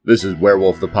This is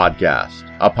Werewolf the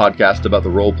Podcast, a podcast about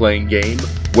the role-playing game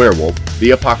Werewolf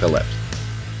the Apocalypse.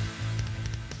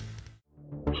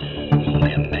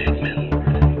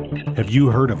 Have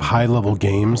you heard of High Level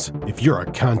Games? If you're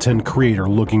a content creator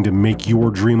looking to make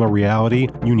your dream a reality,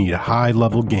 you need High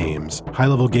Level Games. High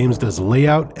Level Games does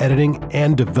layout, editing,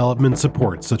 and development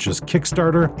support such as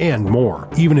Kickstarter and more.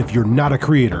 Even if you're not a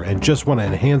creator and just want to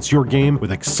enhance your game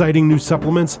with exciting new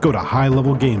supplements, go to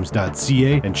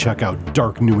highlevelgames.ca and check out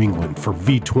Dark New England for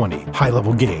V20. High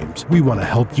Level Games. We want to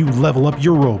help you level up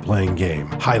your role-playing game.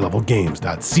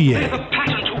 highlevelgames.ca.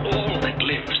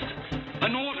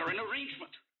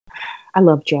 I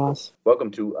love Jaws.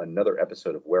 Welcome to another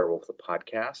episode of Werewolf the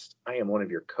Podcast. I am one of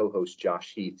your co-hosts,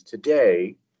 Josh Heath.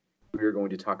 Today, we are going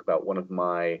to talk about one of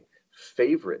my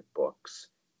favorite books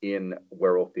in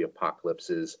Werewolf the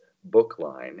Apocalypse's book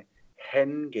line,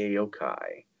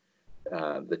 Hengeyokai,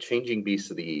 The Changing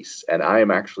Beasts of the East. And I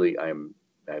have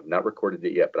not recorded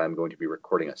it yet, but I'm going to be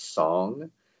recording a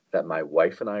song that my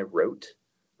wife and I wrote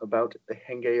about the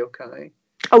Hengeyokai.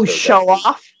 Oh, so show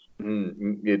off.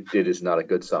 It is not a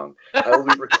good song. I will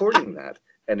be recording that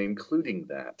and including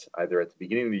that either at the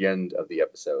beginning or the end of the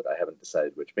episode. I haven't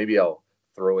decided which. Maybe I'll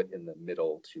throw it in the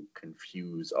middle to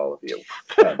confuse all of you.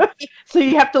 So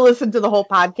you have to listen to the whole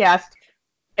podcast,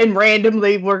 and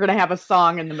randomly we're going to have a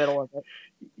song in the middle of it.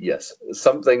 Yes,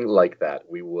 something like that.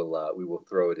 We will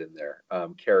throw it in there.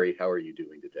 Carrie, how are you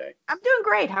doing today? I'm doing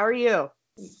great. How are you?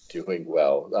 Doing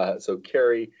well. So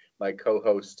Carrie, my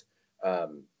co-host, I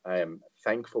am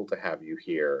thankful to have you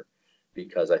here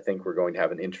because I think we're going to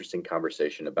have an interesting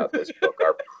conversation about this book.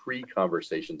 Our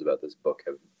pre-conversations about this book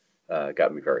have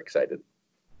got me very excited.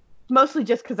 Mostly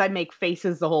just because I make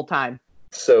faces the whole time.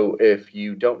 So if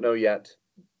you don't know yet,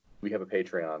 we have a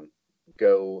Patreon.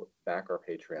 Go back our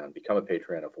Patreon. Become a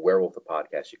Patreon of Werewolf the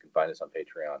Podcast. You can find us on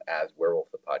Patreon as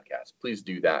Werewolf the Podcast. Please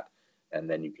do that, and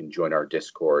then you can join our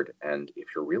Discord. And if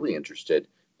you're really interested,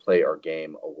 play our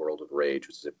game, A World of Rage,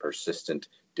 which is a persistent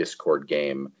Discord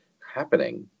game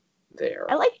happening there.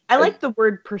 I like the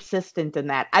word persistent in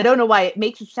that. I don't know why. It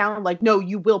makes it sound like, no,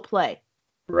 you will play.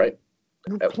 Right.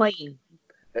 We're playing.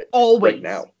 Always. Right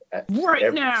now.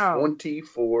 Right now.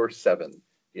 24/7.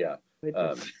 Yeah.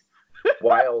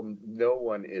 While no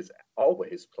one is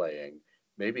always playing,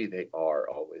 maybe they are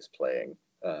always playing.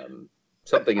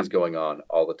 Something is going on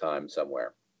all the time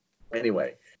somewhere.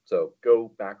 Anyway, so go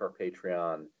back our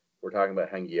Patreon. We're talking about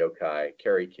Hengeyokai.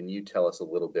 Carrie, can you tell us a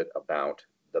little bit about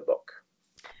the book?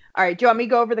 All right. Do you want me to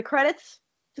go over the credits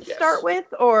to start with?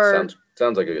 Or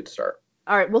Sounds like a good start.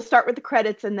 All right. We'll start with the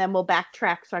credits, and then we'll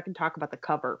backtrack so I can talk about the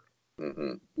cover.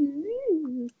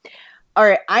 Mm-hmm. All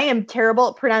right. I am terrible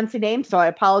at pronouncing names, so I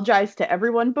apologize to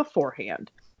everyone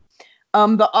beforehand.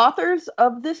 The authors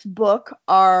of this book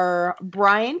are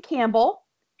Brian Campbell,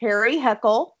 Harry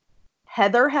Heckel,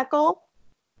 Heather Heckel,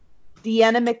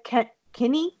 Deanna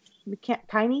McKinney,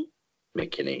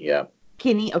 yeah.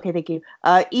 Kinney, okay, thank you.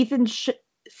 Ethan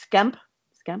Skemp.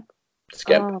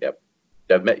 Yep.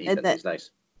 I've met Ethan, he's nice.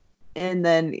 And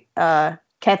then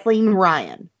Kathleen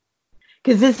Ryan.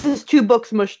 Because this is two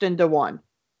books mushed into one.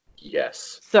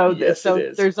 Yes. So it is.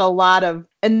 There's a lot of,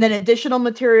 and then additional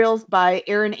materials by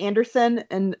Aaron Anderson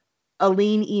and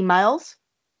Aline E. Miles.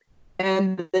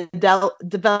 And the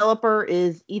developer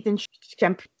is Ethan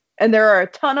Skemp. And there are a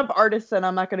ton of artists, and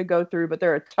I'm not going to go through, but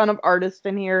there are a ton of artists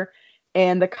in here.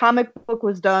 And the comic book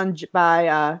was done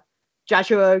by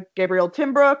Joshua Gabriel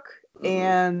Timbrook,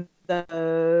 and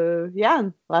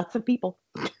lots of people.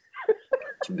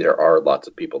 There are lots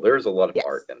of people. There's a lot of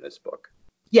art in this book.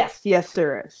 Yes,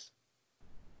 there is.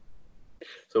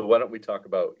 So why don't we talk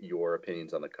about your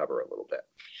opinions on the cover a little bit?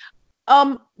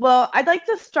 Well, I'd like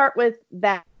to start with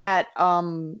that.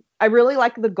 I really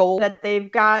like the gold that they've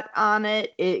got on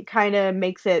it. It kind of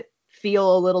makes it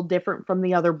feel a little different from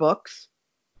the other books.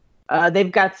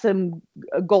 They've got some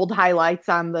gold highlights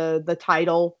on the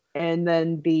title, and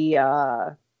then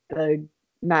they're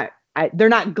not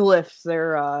glyphs.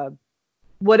 They're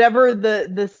whatever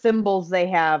the symbols they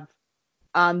have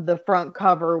on the front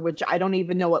cover, which I don't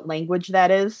even know what language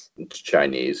that is. It's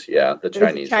Chinese, yeah. The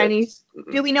Chinese. Chinese.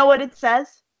 Mm-hmm. Do we know what it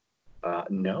says?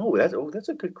 No, that's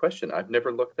a good question. I've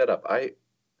never looked that up. I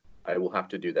will have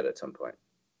to do that at some point.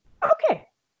 Okay.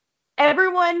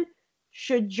 Everyone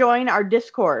should join our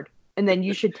Discord, and then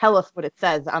you should tell us what it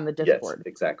says on the Discord.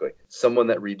 Yes, exactly. Someone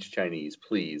that reads Chinese,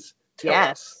 please tell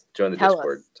us. Join the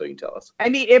Discord so you can tell us. I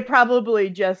mean, it probably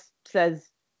just says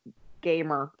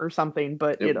gamer or something,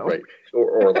 but you know. Right.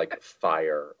 Or like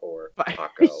fire or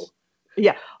taco.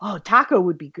 Yeah. Oh, taco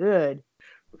would be good.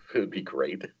 It would be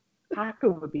great. Taco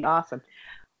would be awesome.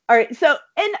 All right. So,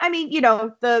 and I mean,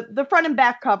 the front and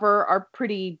back cover are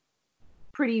pretty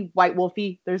White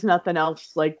Wolfy. There's nothing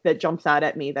else like that jumps out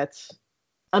at me that's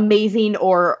amazing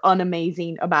or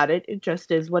unamazing about it. It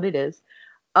just is what it is.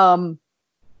 The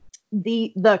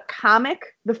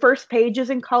comic, the first page is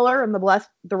in color and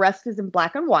the rest is in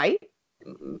black and white.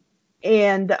 Mm-hmm.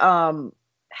 And the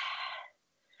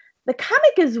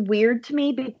comic is weird to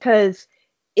me because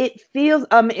it feels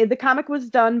the comic was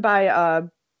done by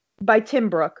Tim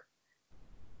Brooke,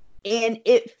 and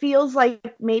it feels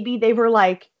like maybe they were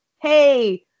like,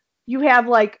 hey, you have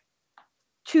like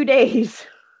 2 days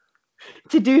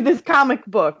to do this comic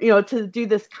book, to do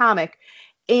this comic.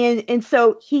 And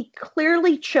so he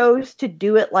clearly chose to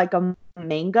do it like a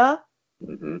manga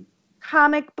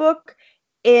comic book.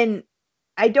 And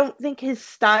I don't think his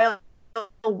style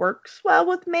works well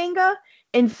with manga.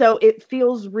 And so it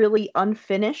feels really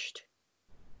unfinished.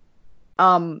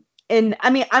 And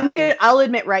I mean, I'll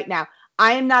admit right now,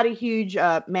 I am not a huge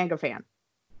manga fan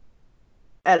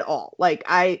at all. Like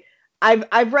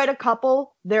I've read a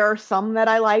couple. There are some that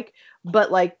I like,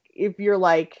 but like if you're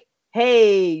like,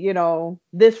 hey,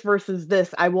 this versus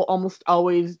this, I will almost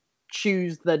always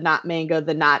choose the not manga,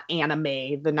 the not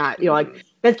anime, the not, like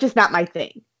that's just not my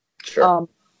thing. Sure.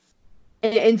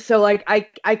 And so like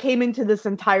I came into this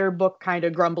entire book kind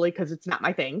of grumbly because it's not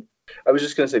my thing. I was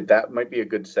just going to say that might be a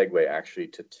good segue actually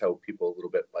to tell people a little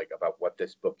bit like about what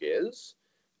this book is.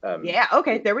 Yeah.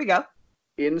 Okay. There we go.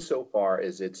 Insofar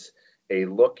as it's a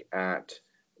look at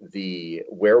the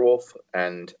werewolf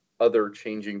and other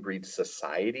changing breed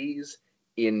societies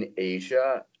in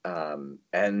Asia,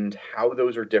 and how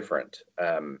those are different.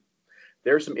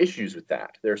 There are some issues with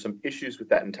that. There are some issues with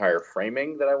that entire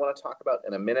framing that I want to talk about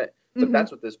in a minute. But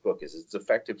that's what this book is. It's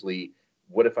effectively,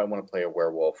 what if I want to play a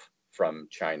werewolf from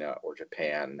China or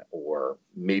Japan or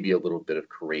maybe a little bit of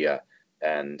Korea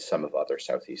and some of other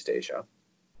Southeast Asia.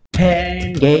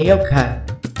 Henge yokai,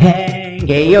 henge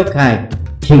yokai,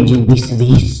 changing beast of the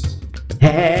east.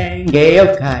 Henge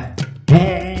yokai,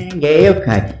 henge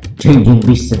yokai, changing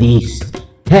beast of the east.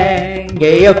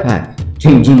 Henge yokai,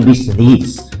 changing beast of the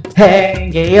east.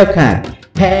 Henge yokai,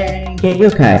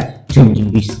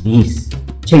 changing beast of the east.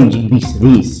 Changing beast of the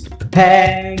east.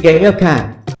 Henge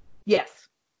yokai. Yes.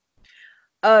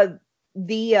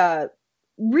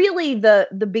 Really the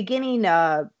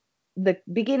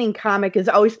beginning comic is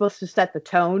always supposed to set the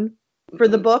tone for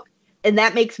the book, and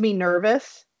that makes me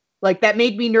nervous. Like that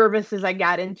made me nervous as I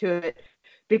got into it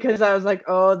because I was like,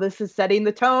 oh, this is setting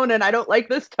the tone and I don't like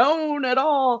this tone at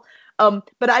all.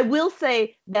 But I will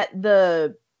say that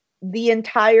the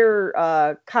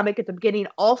entire comic at the beginning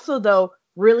also though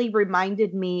really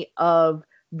reminded me of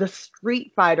the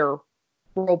Street Fighter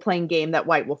role-playing game that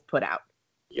White Wolf put out.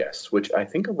 Yes, which I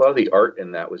think a lot of the art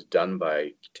in that was done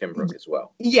by Tim Brooke as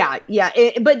well. Yeah.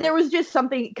 But there was just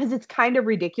something, because it's kind of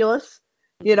ridiculous,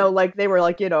 like they were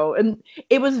like, and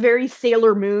it was very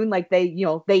Sailor Moon, like they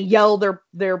yell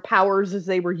their powers as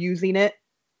they were using it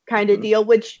kind of deal,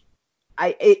 which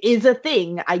it is a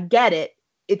thing. I get it.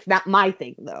 It's not my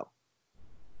thing, though.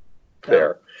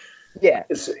 Fair. Yeah.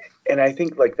 And I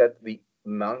think like that the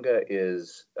manga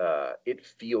is, it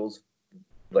feels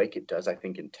like it does, I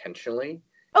think, intentionally.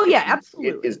 Oh, yeah,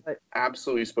 absolutely. It is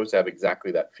absolutely supposed to have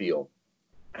exactly that feel.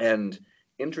 And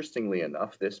interestingly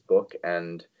enough, this book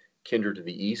and Kindred of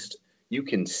the East, you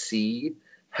can see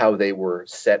how they were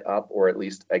set up, or at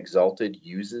least Exalted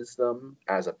uses them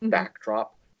as a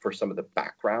backdrop for some of the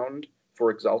background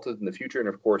for Exalted in the future. And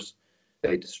of course,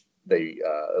 they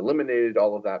eliminated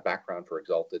all of that background for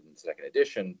Exalted in second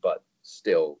edition, but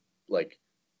still, like,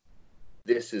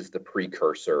 this is the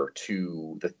precursor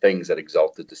to the things that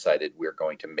Exalted decided we're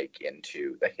going to make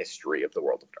into the history of the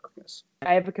World of Darkness.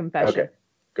 I have a confession. Okay,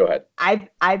 go ahead.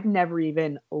 I've never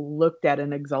even looked at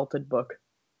an Exalted book.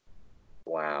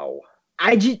 Wow.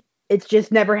 It's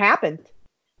just never happened.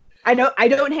 I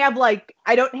don't have like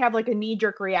a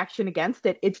knee-jerk reaction against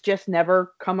it. It's just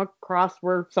never come across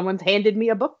where someone's handed me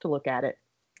a book to look at it.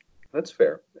 That's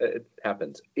fair. It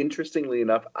happens. Interestingly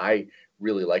enough, I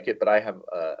really like it, but I have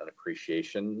an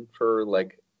appreciation for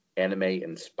like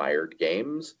anime-inspired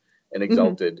games, and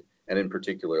Exalted, and in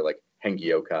particular like Henge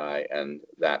yokai, and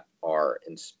that are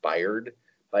inspired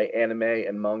by anime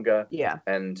and manga. Yeah.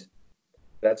 And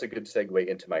that's a good segue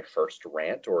into my first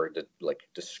rant, or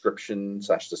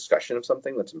description/discussion of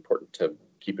something that's important to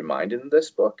keep in mind in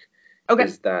this book. Okay.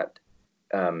 Is that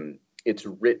it's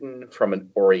written from an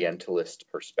Orientalist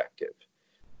perspective.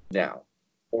 Now,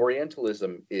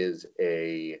 Orientalism is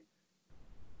a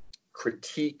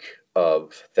critique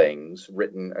of things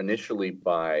written initially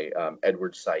by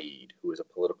Edward Said, who was a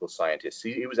political scientist.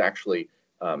 He was actually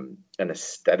an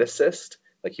aestheticist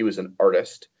Like he was an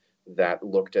artist that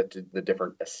looked at the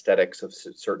different aesthetics of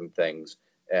certain things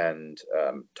and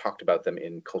talked about them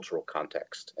in cultural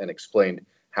context and explained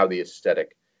how the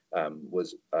aesthetic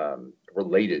was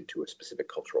related to a specific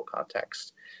cultural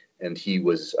context. And he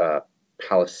was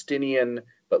Palestinian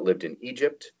but lived in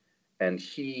Egypt. And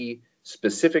he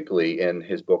specifically in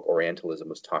his book Orientalism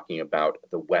was talking about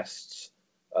the West's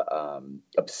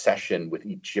obsession with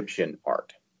Egyptian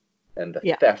art and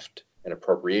the theft and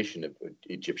appropriation of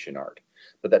Egyptian art.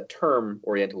 But that term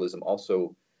Orientalism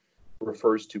also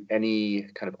refers to any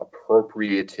kind of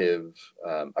appropriative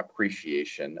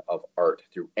appreciation of art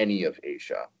through any of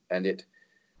Asia. And it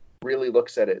really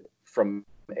looks at it from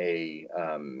a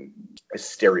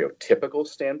stereotypical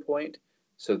standpoint.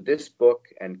 So this book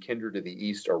and Kindred of the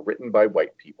East are written by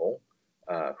white people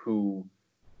who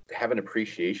have an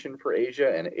appreciation for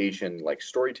Asia and Asian like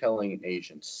storytelling and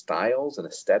Asian styles and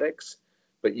aesthetics,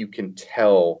 but you can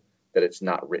tell that it's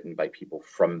not written by people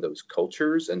from those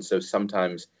cultures. And so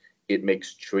sometimes it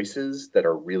makes choices that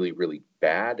are really, really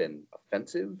bad and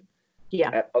offensive. Yeah.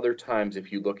 At other times,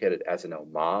 if you look at it as an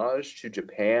homage to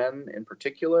Japan in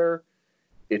particular,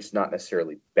 it's not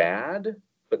necessarily bad,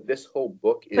 but this whole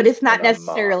book is. But it's not an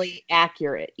necessarily homage.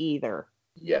 accurate either.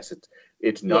 Yes,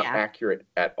 it's not accurate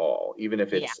at all, even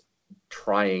if it's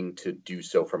trying to do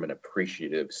so from an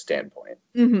appreciative standpoint.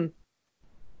 Mm-hmm.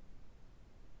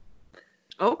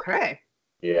 Okay.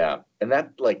 Yeah, and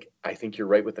that, like, I think you're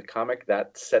right with the comic.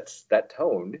 That sets that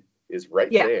tone is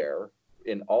right there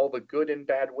in all the good and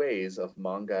bad ways of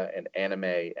manga and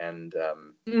anime and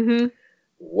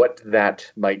what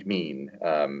that might mean.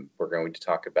 We're going to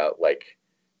talk about like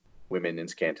women in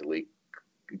scantily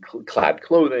clad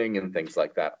clothing and things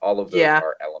like that. All of those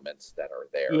are elements that are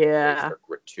there. Yeah, those are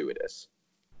gratuitous.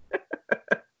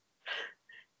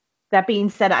 That being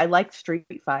said, I like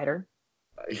Street Fighter.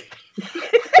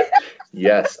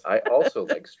 Yes, I also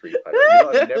like Street Fighter. You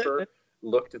know, I've never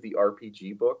looked at the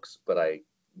RPG books, but I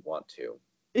want to.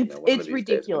 It's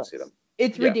ridiculous.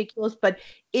 It's ridiculous, but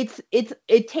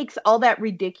it takes all that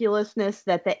ridiculousness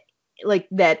that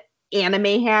that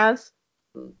anime has,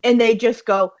 and they just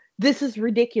go, "This is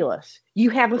ridiculous.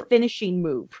 You have a finishing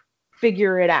move.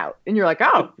 Figure it out." And you're like,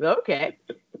 "Oh, okay."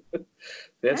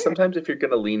 Then sometimes if you're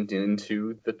going to lean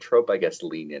into the trope, I guess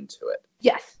lean into it.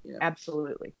 Yes,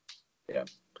 absolutely. Yeah.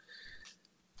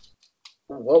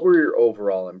 What were your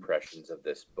overall impressions of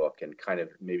this book and kind of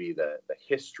maybe the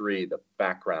history, the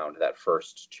background, that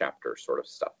first chapter sort of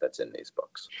stuff that's in these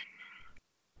books?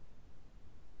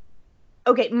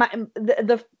 Okay,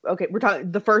 we're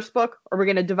talking the first book, or we're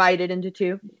going to divide it into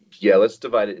two? Yeah, let's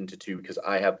divide it into two because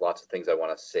I have lots of things I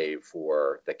want to save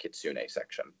for the Kitsune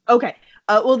section. Okay.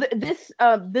 Well, this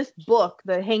book,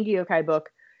 the Hangyokai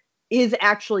book, is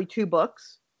actually two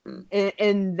books. And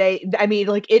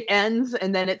it ends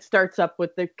and then it starts up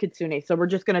with the Kitsune. So we're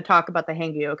just going to talk about the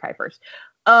Hangyokai first.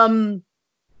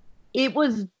 It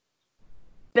was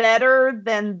better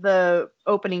than the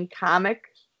opening comic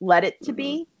led it to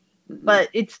be, but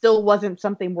it still wasn't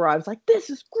something where I was like,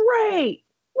 this is great.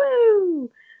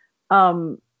 Woo!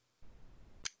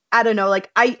 I don't know. Like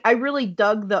I really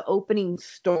dug the opening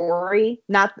story,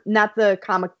 not the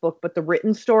comic book, but the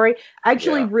written story. I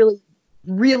actually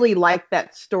really like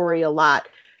that story a lot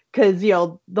because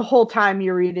the whole time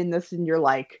you're reading this and you're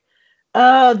like,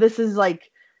 oh, this is like,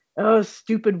 oh,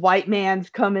 stupid white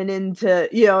man's coming into,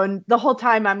 and the whole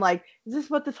time I'm like, is this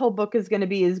what this whole book is going to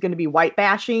be? Is going to be white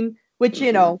bashing, which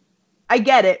I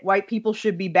get it, white people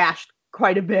should be bashed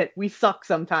quite a bit, we suck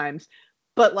sometimes,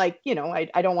 but like,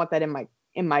 I don't want that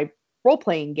in my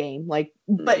role-playing game, like,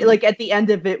 but like at the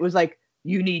end of it was like,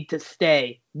 you need to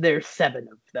stay. There's 7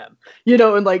 of them,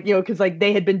 and like, because like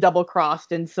they had been double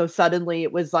crossed. And so suddenly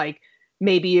it was like,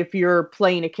 maybe if you're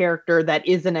playing a character that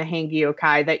isn't a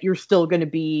Hangyokai, that you're still going to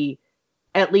be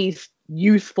at least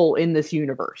useful in this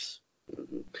universe.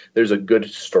 There's a good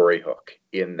story hook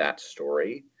in that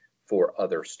story for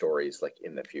other stories like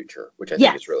in the future, which I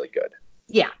think is really good.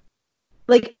 Yeah.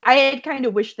 Like I had kind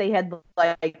of wished they had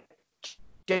like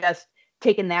just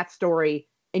taken that story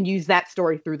and use that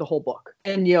story through the whole book.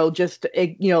 And,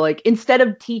 like instead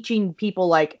of teaching people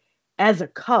like as a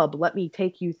cub, let me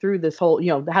take you through this whole,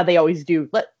 how they always do,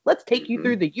 let's take you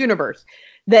through the universe,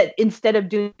 that instead of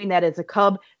doing that as a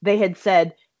cub, they had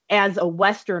said, as a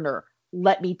Westerner,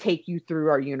 let me take you through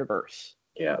our universe.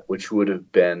 Yeah. Which would have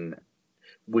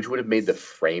made the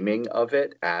framing of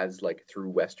it as like through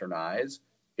Western eyes,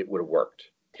 it would have worked.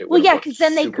 Because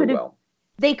then they could have,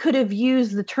 they could have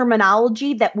used the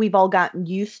terminology that we've all gotten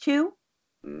used to.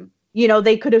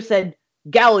 They could have said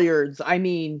galliards. I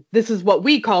mean, this is what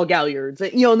we call galliards,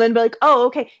 and then be like, oh,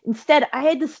 okay. Instead, I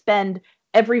had to spend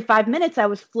every 5 minutes I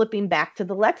was flipping back to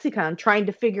the lexicon trying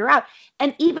to figure out.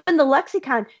 And even the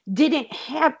lexicon didn't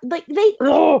have like they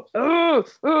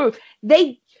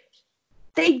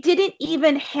didn't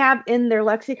even have in their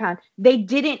lexicon. They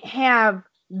didn't have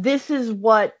this is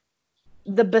what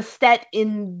the Bastet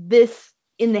in the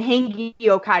Hangi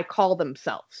Yokai call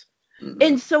themselves. Mhm.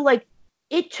 And so like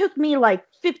it took me like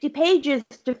 50 pages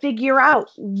to figure out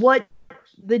what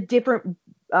the different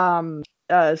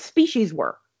species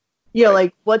were. You know,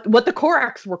 like what the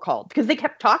Koraks were called, because they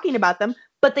kept talking about them,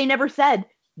 but they never said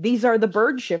these are the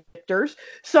bird shifters.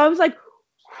 So I was like,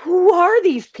 who are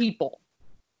these people?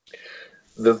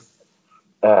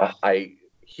 I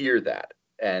hear that,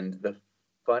 and the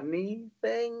funny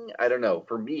thing, I don't know,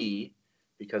 for me,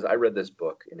 because I read this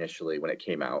book initially when it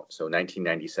came out, so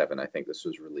 1997, I think this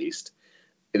was released.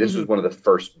 This was one of the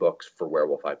first books for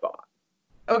Werewolf I bought.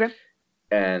 Okay.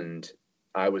 And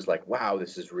I was like, wow,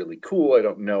 this is really cool. I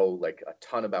don't know like a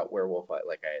ton about werewolf. I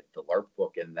had the LARP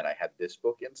book, and then I had this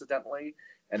book incidentally.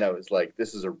 And I was like,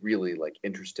 this is a really like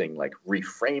interesting like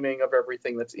reframing of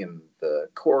everything that's in the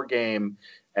core game.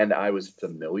 And I was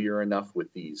familiar enough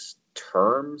with these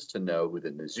terms to know who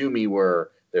the Nezumi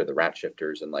were. They're the rat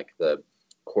shifters, and like the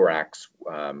Koraks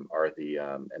are the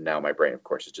and now my brain, of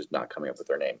course, is just not coming up with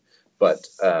their name. But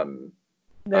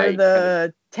they're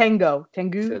the Tengu.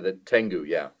 The Tengu,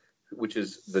 yeah, which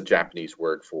is the Japanese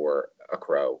word for a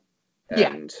crow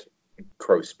and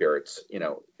crow spirits. You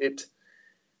know, it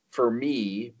for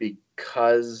me,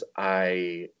 because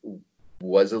I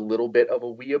was a little bit of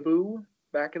a weeaboo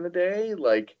back in the day,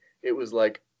 like it was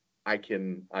like I'm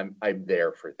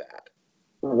there for that.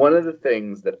 One of the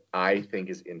things that I think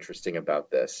is interesting about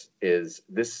this is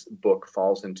this book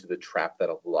falls into the trap that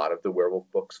a lot of the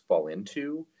werewolf books fall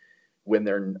into when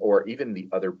they're, or even the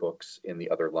other books in the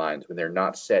other lines, when they're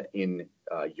not set in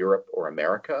Europe or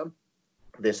America.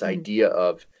 This idea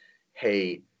of,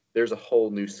 hey, there's a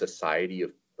whole new society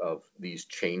of these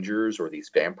changers or these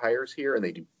vampires here, and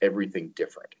they do everything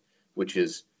different, which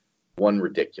is one,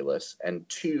 ridiculous, and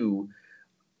two,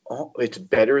 it's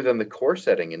better than the core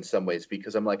setting in some ways,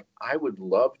 because I'm like, I would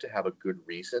love to have a good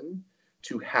reason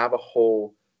to have a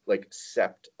whole like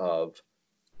sept of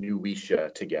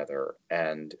Nuwisha together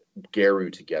and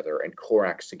Geru together and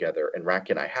Koraks together and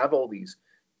Rakken. I have all these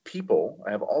people,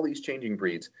 I have all these changing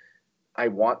breeds. I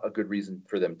want a good reason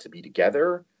for them to be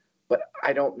together, but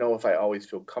I don't know if I always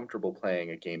feel comfortable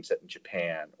playing a game set in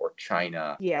Japan or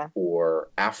China or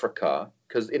Africa,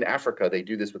 because in Africa they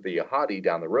do this with the Yahadi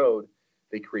down the road.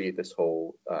 They create this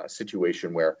whole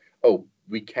situation where, oh,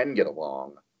 we can get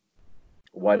along.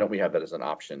 Why don't we have that as an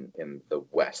option in the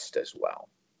West as well?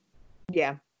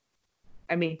 Yeah.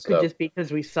 I mean, could just be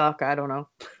because we suck. I don't know.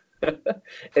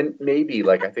 And maybe,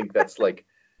 like, I think that's, like,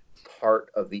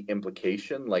 part of the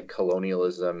implication, like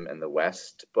colonialism and the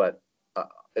West, but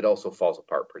it also falls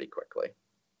apart pretty quickly.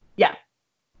 Yeah.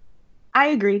 I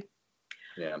agree.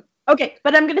 Yeah. Okay,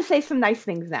 but I'm going to say some nice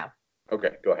things now.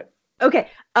 Okay, go ahead. Okay.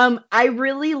 I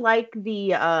really like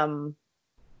the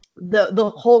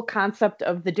whole concept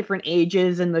of the different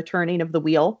ages and the turning of the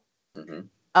wheel.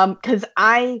 Mm-hmm. Because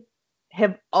I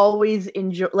have always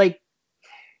enjoyed, like,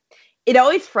 it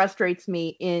always frustrates me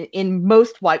in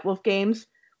most White Wolf games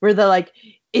where they're like,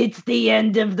 it's the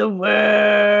end of the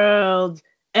world,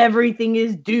 everything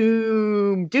is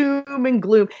doom and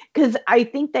gloom. Because I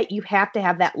think that you have to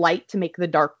have that light to make the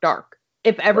dark dark.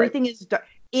 If everything is dark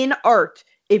in art,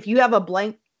 if you have a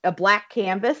black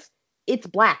canvas, it's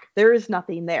black. There is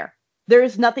nothing there. There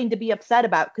is nothing to be upset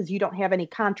about because you don't have any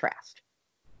contrast.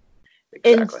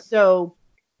 Exactly. And so,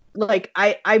 like,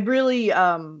 I really,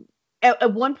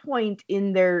 at one point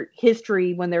in their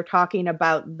history, when they're talking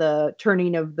about the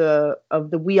turning of the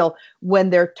wheel, when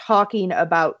they're talking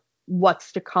about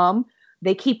what's to come,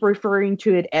 they keep referring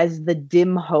to it as the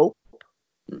dim hope.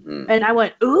 Mm-hmm. And I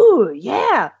went, ooh,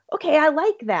 yeah, okay, I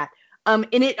like that. And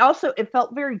it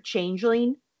felt very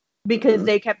Changeling, because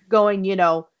they kept going, you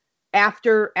know,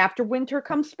 after winter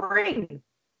comes spring.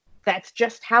 That's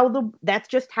just how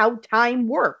time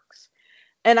works.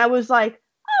 And I was like,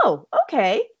 oh,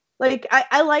 okay. Like,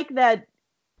 I like that.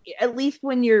 At least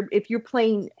if you're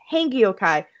playing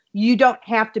Hangyokai, you don't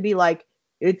have to be like,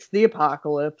 it's the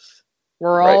apocalypse,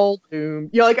 we're all doomed.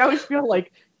 You know, like, I always feel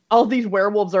like all these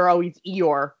werewolves are always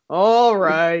Eeyore. All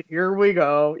right, here we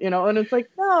go. You know, and it's like,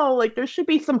 no, like, there should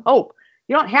be some hope.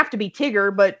 You don't have to be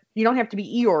Tigger, but you don't have to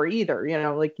be Eeyore either. You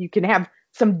know, like, you can have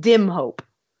some dim hope.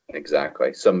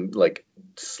 Exactly. Some, like,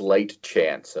 slight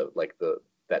chance of, like,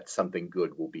 that something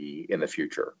good will be in the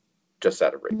future, just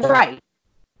out of reach. Right.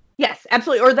 Yes,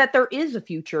 absolutely. Or that there is a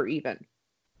future even.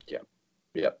 Yeah.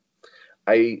 Yeah.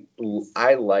 I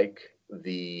like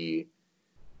the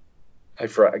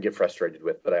I get frustrated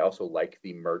with, but I also like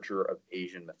the merger of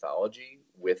Asian mythology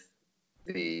with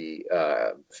the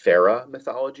Farah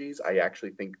mythologies. I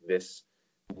actually think this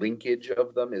linkage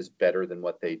of them is better than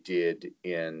what they did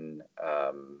in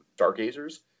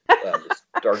Stargazers. The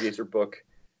Stargazer book,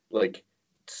 like,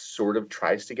 sort of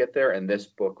tries to get there, and this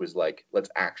book was like, let's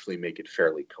actually make it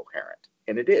fairly coherent,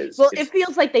 and it is. Well, it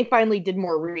feels like they finally did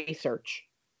more research.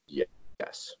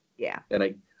 Yes. Yeah.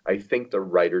 And I think the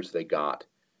writers they got,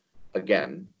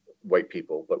 again, white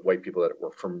people, but white people that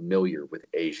were familiar with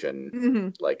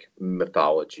Asian like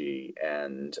mythology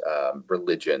and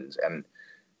religions, and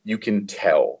you can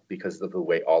tell because of the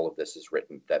way all of this is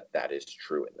written that is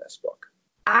true in this book.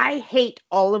 I hate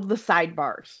all of the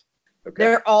sidebars. Okay.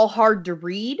 They're all hard to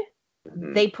read.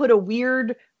 They put a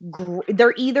weird,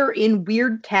 they're either in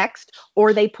weird text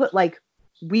or they put like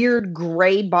weird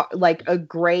gray, like a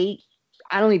gray,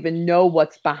 I don't even know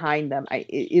what's behind them.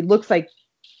 It looks like,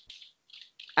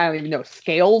 I don't even know,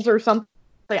 scales or something.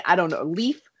 I don't know,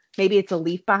 leaf. Maybe it's a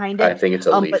leaf behind it. I think it's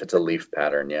a leaf. It's a leaf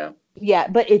pattern, yeah. Yeah,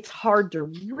 but it's hard to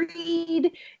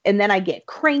read, and then I get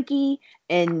cranky,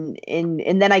 and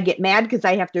then I get mad because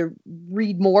I have to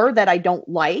read more that I don't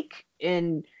like,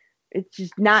 and it's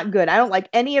just not good. I don't like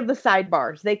any of the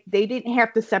sidebars. They didn't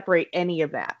have to separate any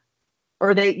of that,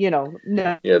 or they, no.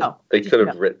 Yeah, no, they could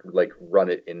have run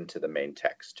it into the main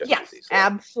text just yes, as easily.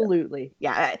 Absolutely.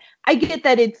 Yeah, I get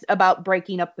that it's about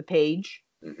breaking up the page,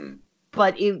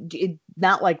 but it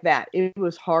not like that. It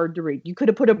was hard to read. You could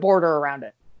have put a border around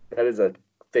it. That is a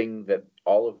thing that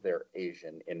all of their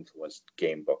Asian influenced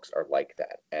game books are like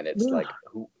that. And it's like,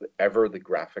 whoever the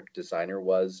graphic designer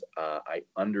was, I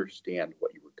understand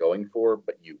what you were going for,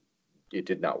 but it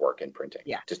did not work in printing.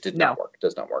 Yeah. Just did not work.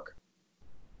 Does not work.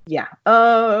 Yeah.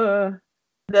 The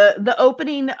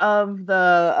opening of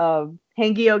the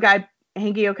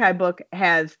Hangyokai book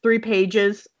has 3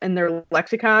 pages in their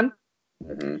lexicon.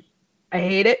 I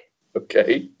hate it.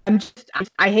 Okay.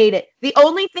 I hate it. The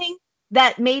only thing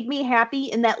that made me happy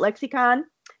in that lexicon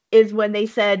is when they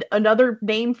said another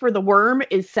name for the worm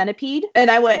is centipede. And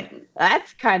I went,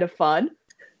 that's kind of fun.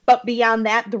 But beyond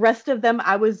that, the rest of them,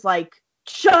 I was like,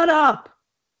 shut up.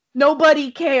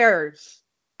 Nobody cares.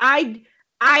 I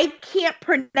can't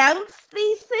pronounce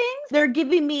these things. They're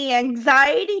giving me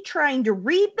anxiety trying to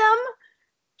read them.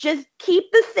 Just keep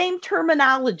the same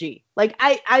terminology. Like,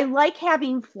 I like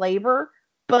having flavor,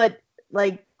 but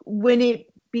like when it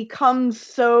becomes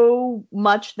so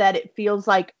much that it feels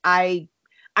like I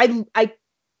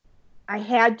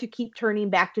had to keep turning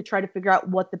back to try to figure out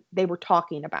what they were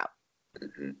talking about.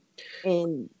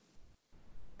 And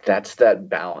that's that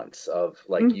balance of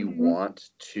like, you want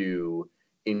to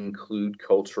include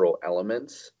cultural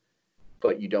elements,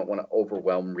 but you don't want to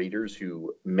overwhelm readers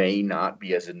who may not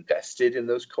be as invested in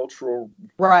those cultural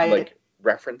like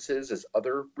references as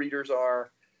other readers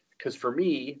are. Because for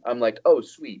me, I'm like, oh,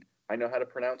 sweet. I know how to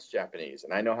pronounce Japanese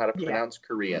and I know how to pronounce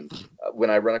Korean. When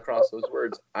I run across those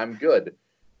words, I'm good.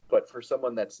 But for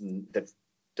someone that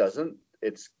doesn't,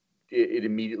 it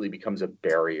immediately becomes a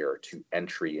barrier to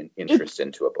entry and interest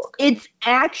into a book. It's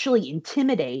actually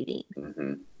intimidating.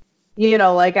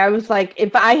 Like I was like,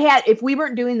 if we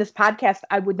weren't doing this podcast,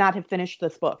 I would not have finished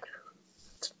this book.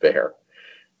 It's fair.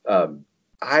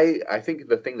 I think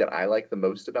the thing that I like the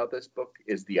most about this book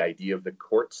is the idea of the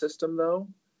court system, though.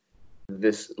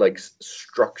 This like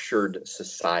structured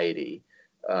society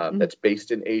that's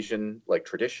based in Asian like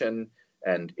tradition,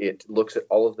 and it looks at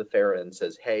all of the Farah and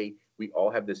says, hey, we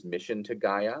all have this mission to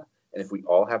Gaia, and if we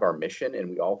all have our mission and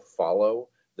we all follow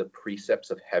the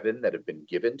precepts of heaven that have been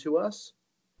given to us,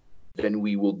 then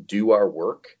we will do our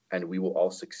work and we will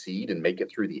all succeed and make it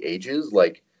through the ages.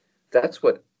 Like, that's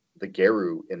what the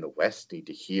Geru in the West need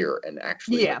to hear and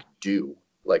actually do.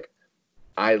 Like,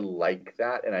 I like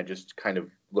that, and I just kind of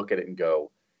look at it and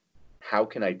go, how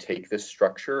can I take this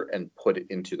structure and put it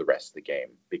into the rest of the game?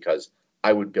 Because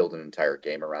I would build an entire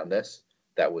game around this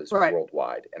that was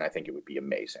worldwide, and I think it would be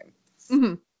amazing.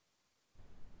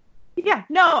 Yeah,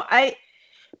 no,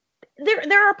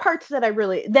 there are parts that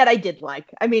I did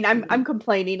like. I mean, I'm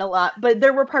complaining a lot, but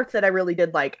there were parts that I really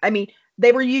did like. I mean,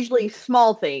 they were usually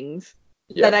small things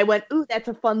that I went, ooh, that's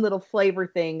a fun little flavor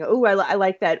thing. Ooh, I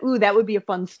like that. Ooh, that would be a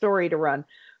fun story to run.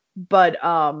 But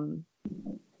I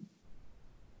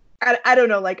don't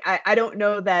know. Like, I don't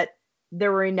know that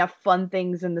there were enough fun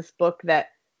things in this book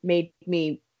that made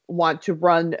me want to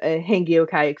run a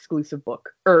Hangyokai exclusive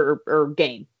book or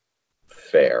game.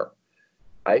 Fair.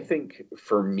 I think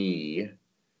for me,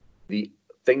 the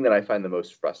thing that I find the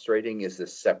most frustrating is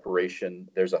this separation.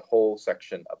 There's a whole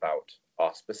section about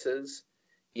auspices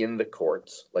in the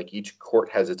courts. Like, each court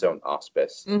has its own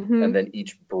auspice, and then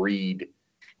each breed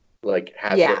like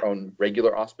has their own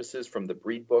regular auspices from the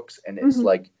breed books, and it's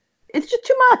like it's just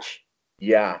too much.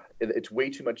 Yeah, it's way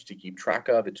too much to keep track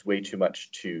of. It's way too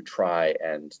much to try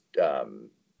and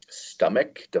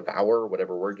devour,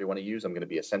 whatever word you want to use. I'm going to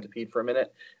be a centipede for a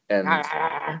minute, and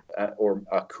or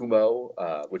a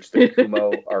kumo, which the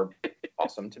kumo are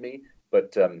awesome to me,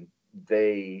 but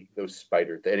those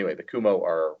spiders. Anyway, the kumo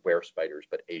are were spiders,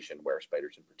 but Asian were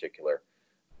spiders in particular.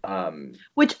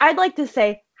 Which I'd like to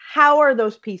say, how are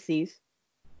those PCs?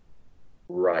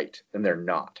 Right, and they're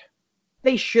not.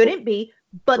 They shouldn't be,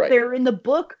 but Right. they're in the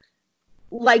book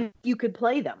like you could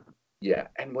play them. Yeah,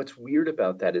 and what's weird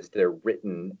about that is they're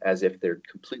written as if they're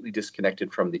completely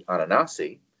disconnected from the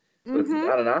Ananasi. But the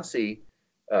Ananasi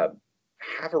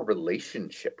have a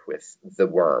relationship with the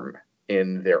worm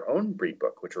in their own breed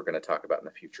book, which we're going to talk about in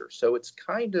the future. So it's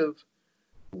kind of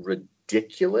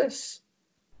ridiculous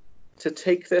to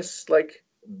take this like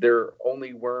their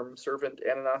only worm servant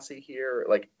Ananasi here.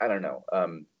 Like, I don't know.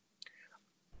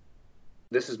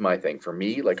 This is my thing. For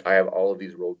me, like, I have all of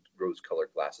these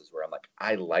rose-colored glasses where I'm like,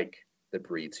 I like the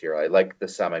breeds here. I like the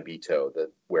Samabito, the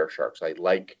were-sharks. I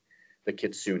like the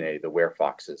Kitsune, the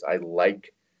were-foxes. I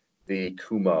like the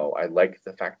Kumo. I like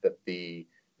the fact that the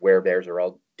were-bears are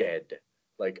all dead.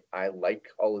 Like, I like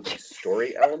all of these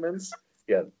story elements.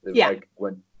 Yeah. Like,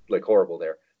 went like horrible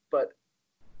there. But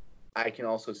I can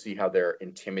also see how they're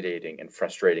intimidating and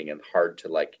frustrating and hard to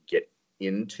like get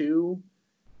into,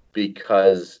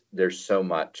 because there's so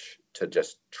much to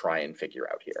just try and figure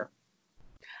out here.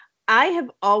 I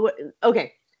have always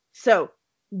so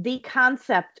the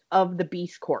concept of the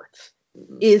beast courts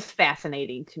is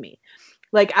fascinating to me.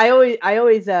 Like I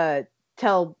always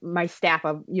tell my staff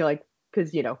of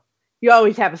because you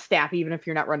always have a staff even if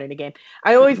you're not running a game.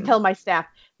 I always tell my staff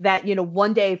that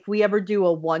one day if we ever do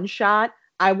a one shot,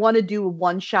 I want to do a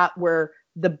one shot where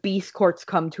the beast courts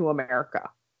come to America.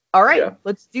 All right,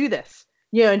 let's do this.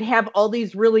 And have all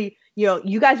these really,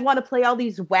 you guys want to play all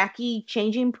these wacky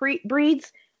changing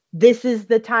breeds? This is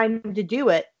the time to do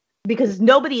it, because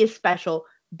nobody is special,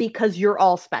 because you're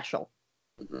all special.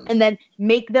 And then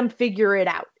make them figure it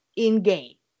out in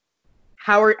game.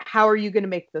 How are you going to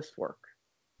make this work?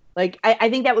 Like, I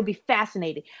think that would be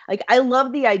fascinating. Like, I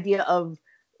love the idea of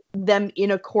them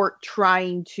in a court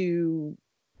trying to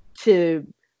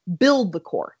build the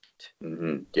court.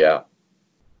 Yeah.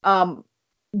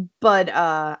 But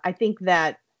I think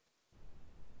that,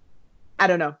 I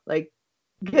don't know, like,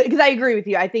 because I agree with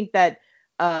you. I think that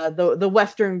the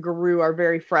Western Garou are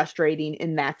very frustrating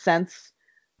in that sense.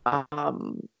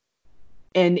 And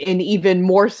even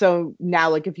more so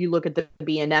now, like if you look at the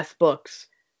BNS books,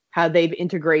 how they've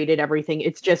integrated everything,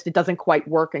 it doesn't quite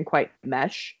work and quite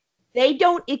mesh. They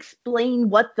don't explain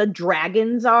what the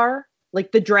dragons are,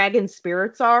 like the dragon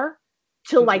spirits are,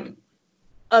 till like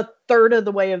a third of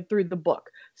the way through the book.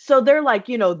 So they're like,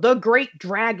 the great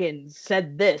dragons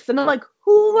said this. And I'm like,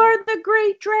 who are the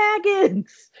great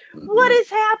dragons? What is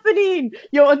happening?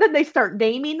 And then they start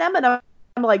naming them. And I'm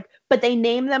like, but they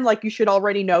name them like you should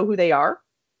already know who they are.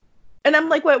 And I'm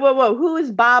like, whoa, who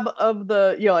is Bob of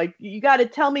the, like, you got to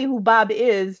tell me who Bob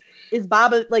is. Is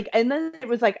Bob and then it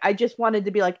was like, I just wanted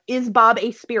to be like, is Bob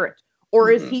a spirit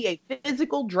or is he a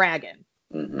physical dragon?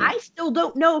 I still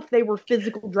don't know if they were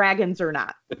physical dragons or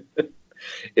not.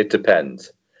 It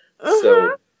depends.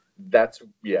 So that's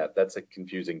a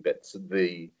confusing bit. So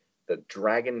the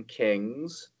Dragon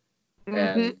Kings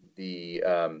and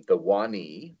the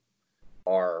Wani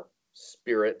are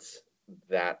spirits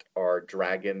that are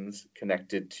dragons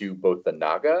connected to both the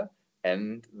Naga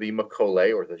and the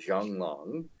Makole or the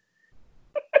Zhanglong.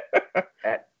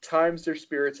 At times they're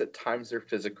spirits, at times they're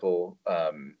physical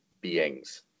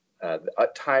beings.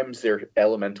 At times they're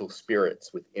elemental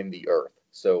spirits within the earth.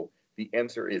 So the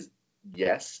answer is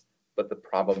yes, but the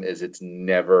problem is it's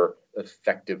never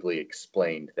effectively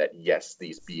explained that yes,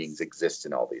 these beings exist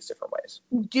in all these different ways.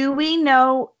 Do we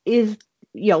know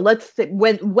let's say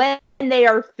when they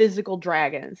are physical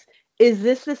dragons, is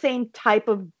this the same type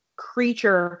of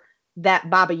creature that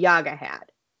Baba Yaga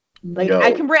had? Like no.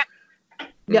 I can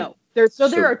no. There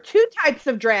are two types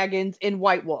of dragons in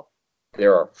White Wolf.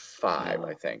 There are 5,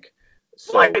 I think.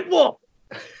 So, White Wolf.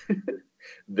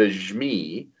 The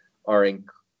Zhmi are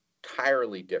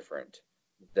entirely different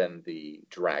than the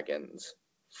dragons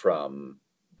from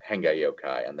Hengai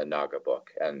Yokai and the Naga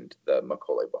book and the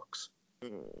Makole books.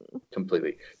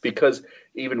 Completely. Because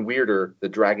even weirder, the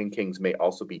Dragon Kings may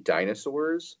also be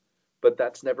dinosaurs, but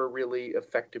that's never really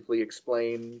effectively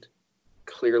explained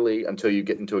clearly until you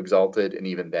get into Exalted, and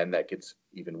even then that gets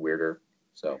even weirder.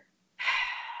 So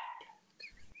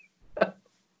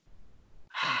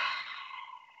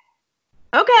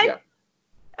okay. Yeah.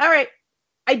 All right.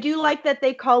 I do like that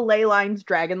they call ley lines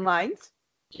dragon lines.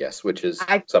 Yes, which is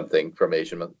I something from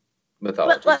Asian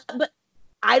mythology. but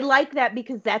I like that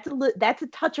because that's a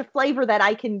touch of flavor that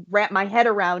I can wrap my head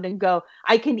around and go.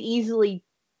 I can easily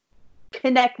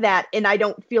connect that, and I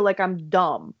don't feel like I'm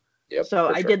dumb. Yep, So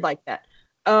I sure. did like that.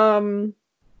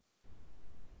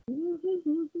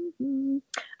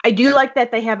 I do like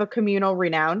that they have a communal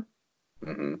renown.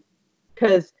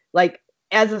 Because, like,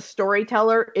 as a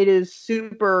storyteller, it is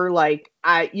super, like,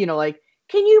 can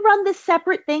you run this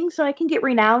separate thing so I can get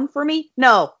renown for me?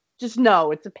 No, just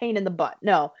no. It's a pain in the butt.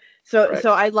 No. So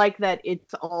I like that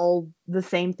it's all the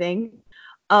same thing.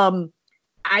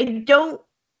 I don't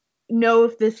know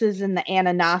if this is in the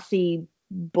Ananasi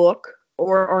book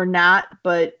or not,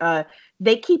 but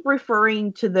they keep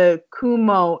referring to the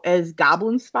Kumo as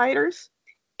goblin spiders,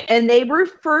 and they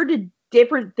refer to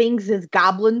different things as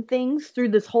goblin things through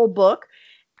this whole book,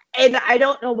 and I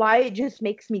don't know why. It just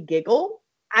makes me giggle.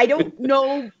 I don't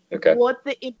know what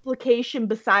the implication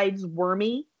besides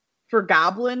wormy for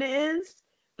goblin is,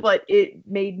 but it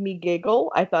made me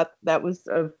giggle. I thought that was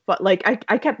a fun, like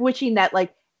I kept wishing that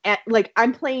like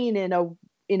I'm playing in a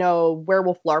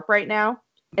werewolf LARP right now,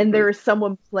 and there is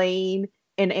someone playing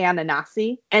an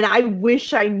Ananasi, and I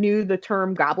wish I knew the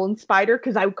term goblin spider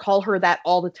because I would call her that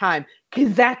all the time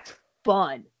because that's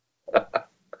fun.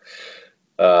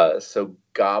 So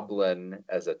goblin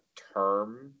as a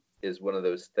term is one of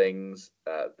those things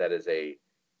that is a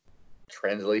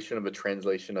translation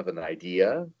of an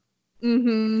idea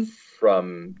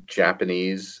from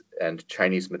Japanese and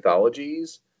Chinese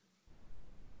mythologies.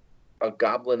 A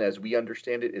goblin, as we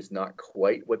understand it, is not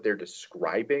quite what they're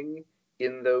describing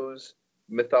in those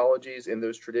mythologies, in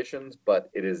those traditions, but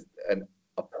it is an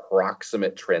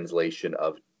approximate translation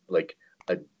of like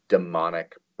a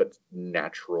demonic but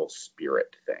natural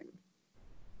spirit thing.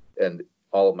 And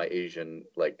all of my Asian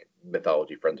like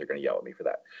mythology friends are going to yell at me for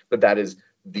that, but that is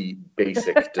the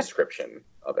basic description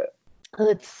of it.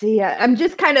 Let's see. I'm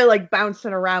just kind of like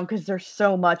bouncing around because there's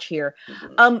so much here.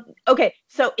 Okay,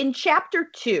 so in chapter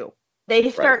 2, they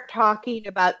start talking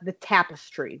about the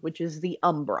tapestry, which is the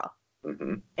Umbra.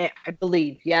 I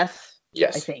believe, yes?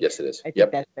 Yes, I think. yes it is. I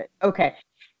think that's it. Okay.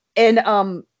 And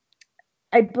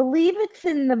I believe it's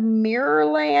in the Mirror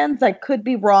Lands. I could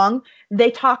be wrong.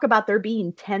 They talk about there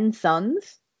being 10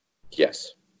 suns.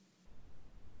 Yes.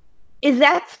 Is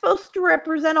that supposed to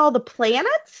represent all the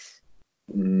planets?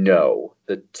 No.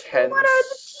 The 10 What are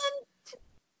the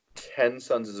 10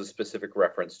 suns is a specific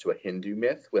reference to a Hindu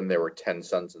myth when there were 10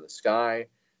 suns in the sky,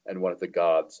 and one of the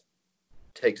gods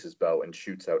takes his bow and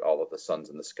shoots out all of the suns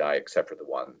in the sky except for the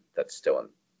one that's still in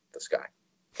the sky.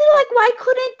 See, like, why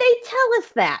couldn't they tell us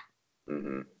that?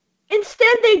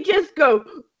 Instead, they just go,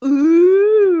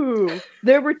 ooh,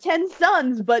 there were 10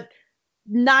 suns, but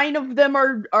 9 of them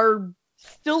are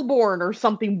stillborn or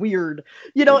something weird.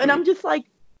 And I'm just like,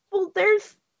 well,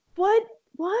 there's, what?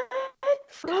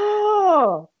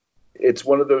 Oh. It's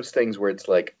one of those things where it's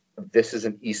like, this is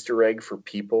an Easter egg for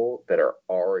people that are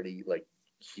already like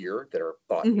here, that are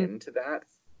bought into that.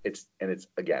 It's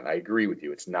again, I agree with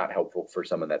you. It's not helpful for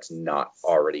someone that's not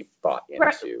already bought into.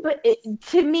 Right, but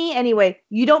to me, anyway,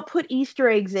 you don't put Easter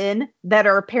eggs in that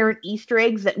are apparent Easter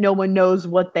eggs that no one knows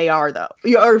what they are, though.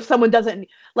 Or if someone doesn't,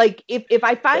 like, if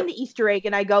I find the Easter egg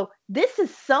and I go, this is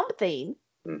something,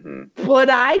 but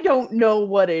I don't know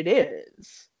what it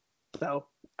is. So,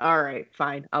 all right,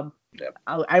 fine.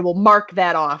 I will mark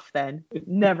that off then.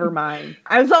 Never mind.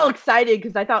 I was all excited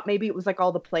because I thought maybe it was like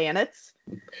all the planets,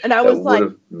 and I was like, that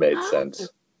would have made sense.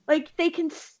 Like they can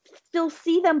still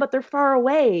see them, but they're far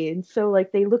away, and so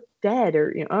like they look dead.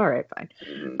 Or all right, fine.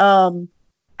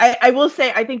 I will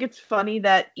say I think it's funny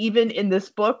that even in this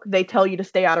book they tell you to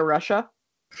stay out of Russia.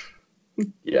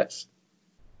 Yes.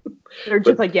 They're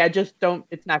just like, yeah, just don't.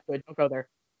 It's not good. Don't go there.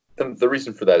 And the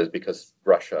reason for that is because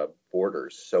Russia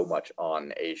borders so much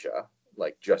on Asia,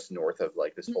 like just north of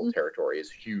like this whole territory is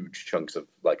huge chunks of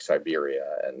like Siberia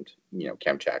and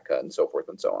Kamchatka and so forth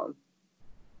and so on.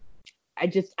 I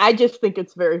just think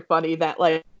it's very funny that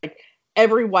like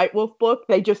every White Wolf book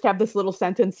they just have this little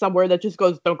sentence somewhere that just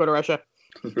goes, "Don't go to Russia."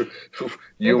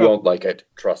 You won't like it,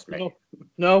 trust me.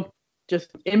 No,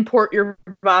 just import your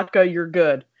vodka. You're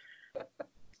good.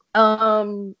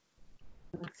 Let's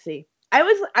see.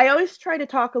 I always try to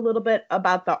talk a little bit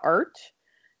about the art.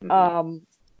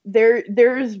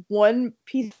 There's one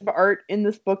piece of art in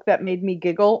this book that made me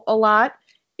giggle a lot.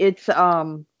 It's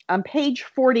on page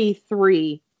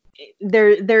 43.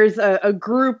 There's a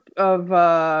group of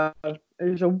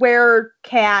there's a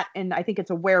were-cat and I think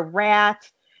it's a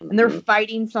were-rat, and they're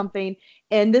fighting something.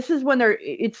 And this is when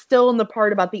it's still in the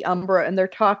part about the Umbra, and they're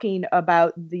talking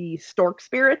about the stork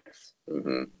spirits.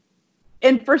 Mm-hmm.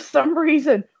 And for some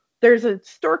reason, there's a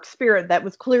stork spirit that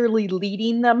was clearly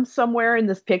leading them somewhere in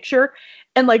this picture.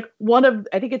 And like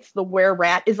I think it's the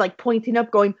were-rat is like pointing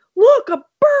up going, look, a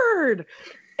bird.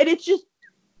 And it's just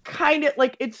kind of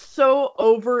like, it's so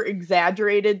over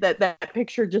exaggerated that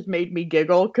picture just made me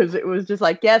giggle, because it was just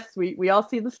like, yes, we all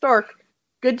see the stork.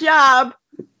 Good job.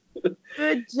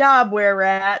 Good job,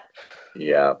 were-rat.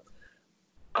 Yeah.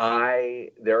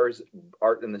 There's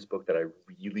art in this book that I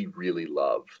really, really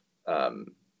love.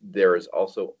 There is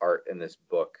also art in this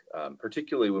book,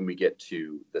 particularly when we get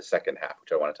to the second half,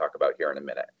 which I want to talk about here in a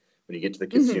minute. When you get to the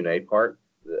Kitsune part,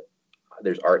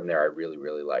 there's art in there I really,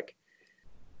 really like.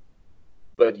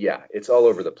 But yeah, it's all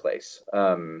over the place.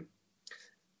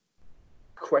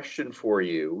 Question for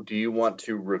you. Do you want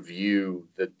to review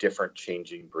the different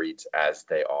changing breeds as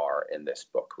they are in this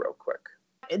book real quick?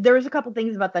 There was a couple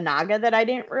things about the Naga that I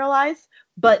didn't realize,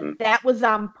 but that was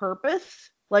on purpose.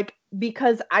 Like,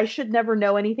 because I should never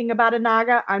know anything about a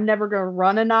Naga. I'm never going to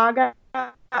run a Naga.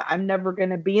 I'm never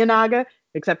going to be a Naga,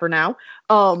 except for now.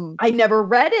 I never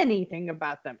read anything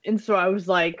about them. And so I was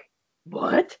like,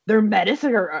 what? Their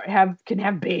medicine can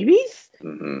have babies?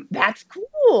 Mm-hmm. That's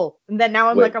cool. And then now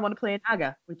I'm like, I want to play a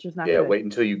Naga, which is not good. Yeah, wait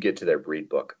until you get to their breed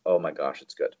book. Oh my gosh,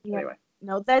 it's good. Yeah. Anyway.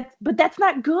 No, that's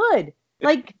not good.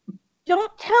 Like,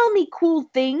 don't tell me cool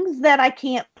things that I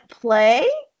can't play.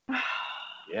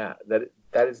 Yeah,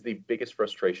 that is the biggest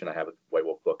frustration I have with White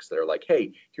Wolf books. That are like,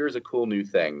 hey, here's a cool new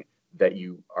thing that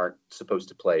you aren't supposed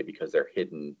to play because they're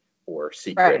hidden or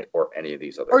secret or any of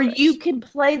these other things. Or you can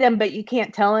play them, but you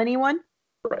can't tell anyone.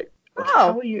 Right.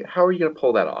 Oh. How are you going to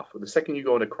pull that off? The second you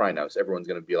go into Krynos, everyone's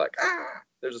going to be like,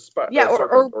 there's a spider. Yeah,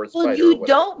 or a spider. Well, you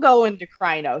don't go into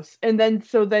Krynos, and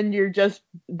then you're just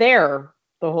there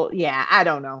the whole. Yeah, I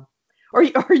don't know. Or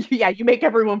you make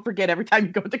everyone forget every time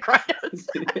you go into Krynos.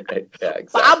 Yeah, exactly.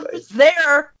 Bob was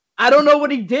there. I don't know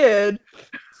what he did.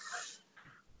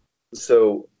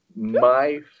 So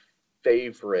my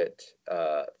favorite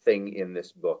thing in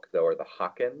this book, though, are the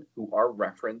Haken, who are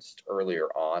referenced earlier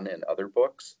on in other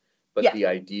books. But the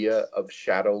idea of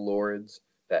shadow lords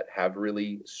that have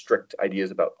really strict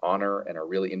ideas about honor and are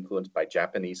really influenced by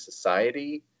Japanese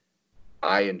society,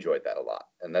 I enjoyed that a lot.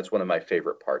 And that's one of my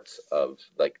favorite parts of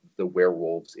like the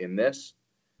werewolves in this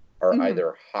are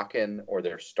either Haken or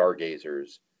they're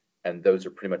stargazers. And those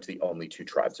are pretty much the only two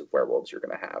tribes of werewolves you're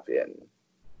going to have in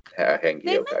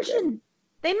Hangyokai.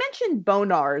 They mentioned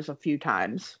Bonars a few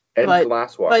times. And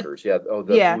Glasswalkers, yeah. Oh,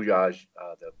 the Bujaj,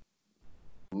 the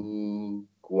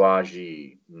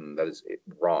Buguaji. That is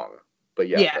wrong. But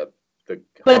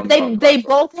but they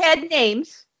both had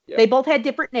names. Yeah. They both had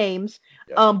different names.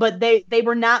 Yeah. But they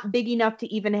were not big enough to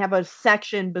even have a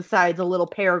section besides a little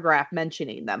paragraph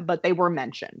mentioning them. But they were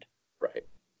mentioned. Right.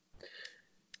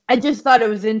 I just thought it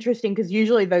was interesting because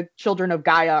usually the children of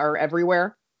Gaia are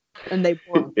everywhere. And they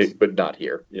weren't. But not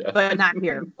here. Yeah. But not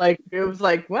here. Like, it was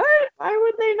like, what? Why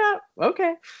would they not?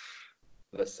 Okay.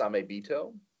 The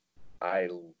Samebito, I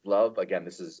love. Again,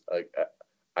 this is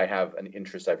I have an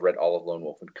interest. I've read all of Lone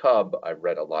Wolf and Cub. I've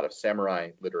read a lot of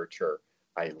samurai literature.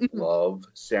 I love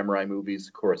samurai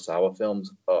movies, Kurosawa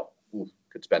films. Oh,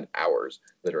 could spend hours,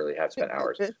 literally have spent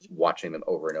hours watching them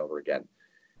over and over again.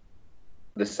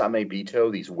 The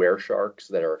Samebito, these were-sharks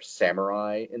that are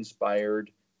samurai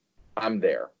inspired, I'm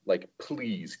there. Like,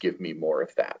 please give me more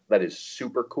of that. That is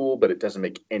super cool, but it doesn't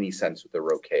make any sense with the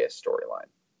Rokea storyline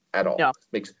at all. No.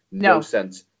 Makes no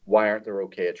sense. Why aren't the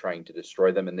Rokea trying to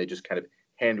destroy them? And they just kind of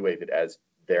hand wave it as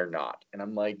they're not. And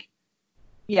I'm like,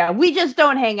 yeah, we just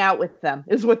don't hang out with them,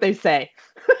 is what they say.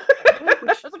 I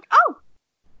was like, oh.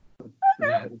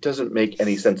 It doesn't make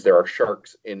any sense. There are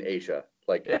sharks in Asia.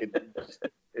 Like,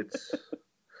 it's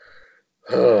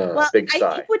big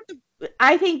sigh.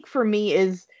 I think for me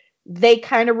is they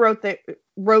kind of wrote the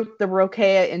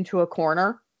Rokea into a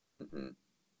corner. Mm-hmm.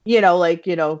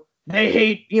 They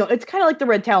hate, it's kind of like the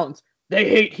Red Talons. They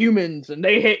hate humans and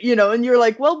they hate, and you're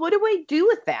like, well, what do I do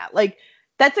with that? Like,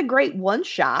 that's a great one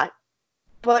shot,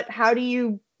 but how do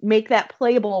you make that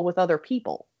playable with other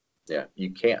people? Yeah,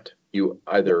 you can't. You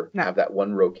either have that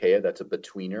one Rokea that's a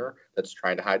betweener that's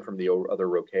trying to hide from the other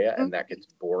Rokea, and that gets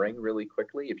boring really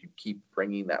quickly if you keep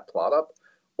bringing that plot up,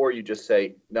 or you just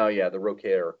say, no, yeah, the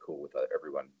Rokea are cool with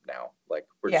everyone now. Like,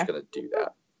 we're just going to do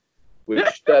that.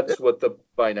 Which, that's what the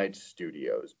By Night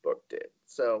Studios book did.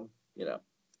 So,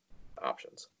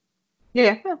 options.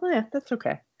 Yeah, that's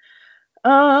okay.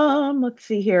 Let's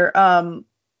see here.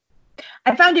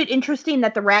 I found it interesting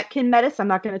that the Ratkin Metis, I'm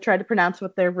not going to try to pronounce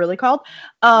what they're really called,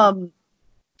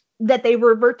 that they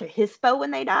revert to Hispo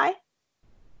when they die.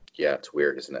 Yeah, it's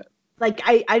weird, isn't it? Like,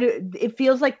 it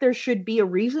feels like there should be a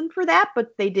reason for that,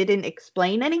 but they didn't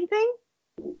explain anything.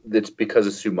 It's because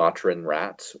of Sumatran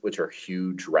rats, which are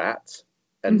huge rats.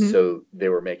 And Mhm. so they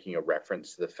were making a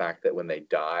reference to the fact that when they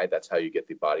die, that's how you get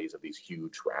the bodies of these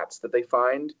huge rats that they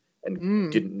find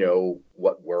and didn't know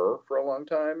what were for a long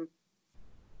time.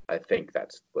 I think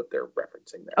that's what they're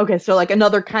referencing there. Okay, so like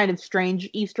another kind of strange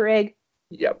Easter egg,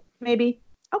 Yep. maybe?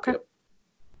 Okay. Yep.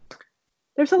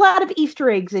 There's a lot of Easter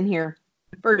eggs in here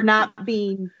for not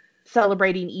being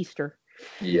celebrating Easter.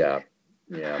 Yeah.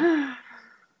 Yeah.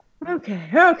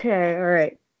 Okay, all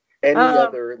right. Any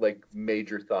other like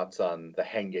major thoughts on the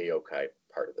Henge Yokai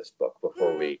part of this book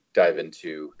before we dive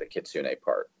into the Kitsune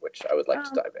part, which I would like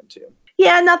to dive into?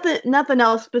 Yeah, nothing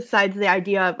else besides the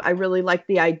idea of, I really like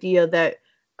the idea that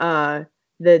the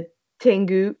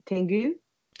Tengu,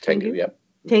 Yep.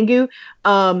 Tengu,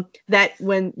 that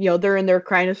when, you know, they're in their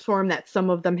Crinus form, that some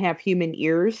of them have human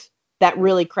ears. That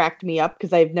really cracked me up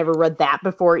because I've never read that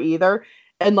before either.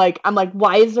 And like, I'm like,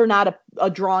 why is there not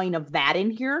a drawing of that in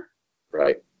here?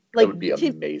 Right. Like, that would be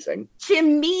amazing. To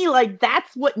me, like,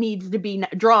 that's what needs to be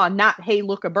drawn, not, hey,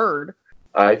 look, a bird.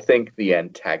 I think the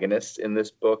antagonists in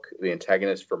this book, the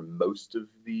antagonists for most of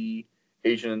the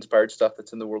Asian-inspired stuff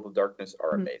that's in the World of Darkness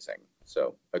are amazing.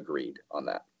 So, agreed on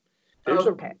that.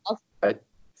 I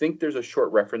think there's a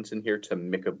short reference in here to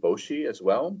Mikaboshi as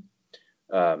well,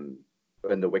 in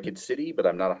the Wicked City, but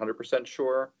I'm not 100%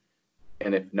 sure.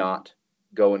 And if not,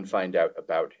 go and find out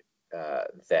about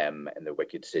them and the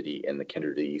Wicked City and the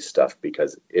Kindred of the East stuff,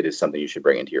 because it is something you should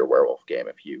bring into your werewolf game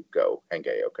if you go Henge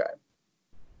Yokai.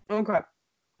 Okay.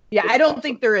 Yeah, I don't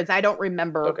think there is. I don't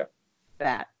remember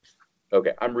that.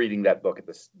 Okay, I'm reading that book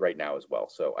right now as well,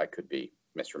 so I could be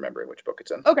misremembering which book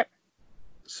it's in. Okay.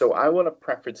 So I want to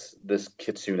preface this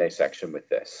Kitsune section with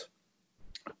this.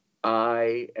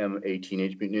 I am a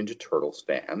Teenage Mutant Ninja Turtles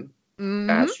fan,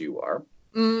 as you are.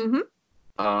 Mm-hmm.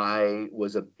 I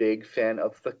was a big fan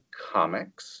of the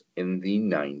comics in the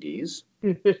 90s.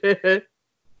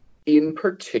 In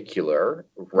particular,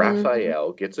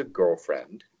 Raphael gets a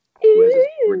girlfriend who has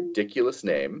a ridiculous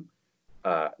name,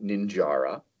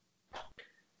 Ninjara.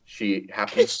 She's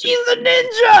a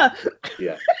ninja!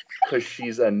 Yeah, because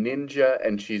she's a ninja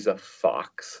and she's a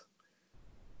fox.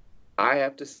 I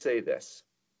have to say this.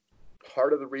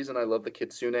 Part of the reason I love the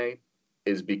Kitsune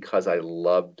is because I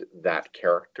loved that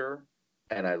character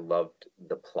and I loved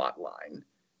the plot line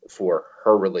for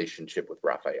her relationship with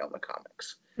Raphael in the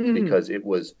comics. Because it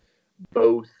was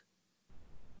both,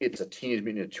 it's a Teenage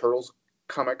Mutant Ninja Turtles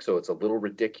comic, so it's a little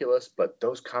ridiculous, but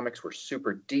those comics were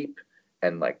super deep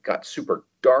and like got super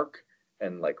dark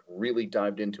and like really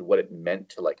dived into what it meant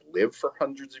to like live for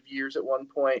hundreds of years at one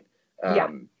point.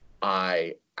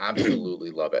 I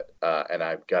absolutely love it. And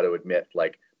I've got to admit,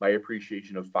 like, my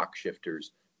appreciation of Fox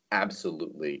Shifters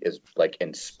absolutely is like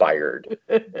inspired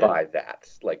by that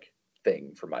like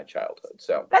thing from my childhood.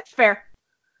 So that's fair.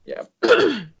 Yeah.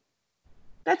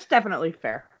 That's definitely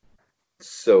fair.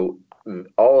 So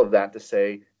all of that to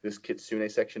say, this Kitsune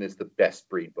section is the best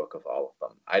breed book of all of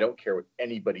them. I don't care what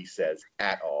anybody says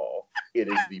at all. It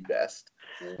is the best.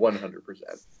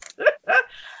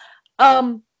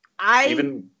 100%.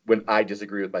 Even when I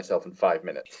disagree with myself in 5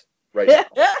 minutes. Right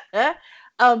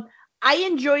now. I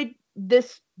enjoyed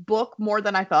this book more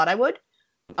than I thought I would.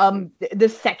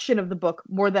 This section of the book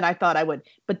more than I thought I would.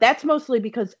 But that's mostly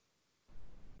because,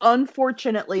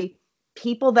 unfortunately,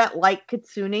 people that like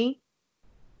Kitsune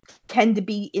tend to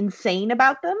be insane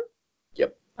about them.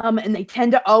 Yep. And they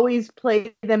tend to always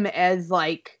play them as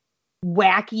like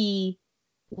wacky,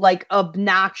 like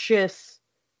obnoxious,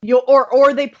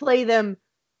 or they play them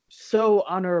so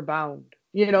honor bound,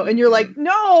 and you're like,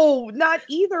 no, not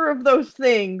either of those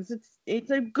things.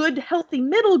 It's a good, healthy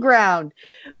middle ground.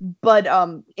 But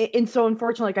and so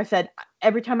unfortunately, like I said,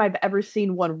 every time I've ever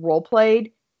seen one role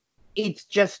played, it's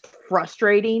just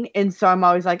frustrating, and so I'm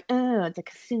always like, oh, it's a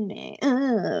Kitsune,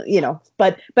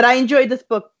 But I enjoyed this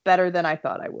book better than I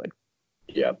thought I would.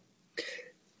 Yeah,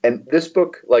 and this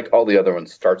book, like all the other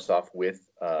ones, starts off with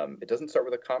it doesn't start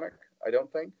with a comic, I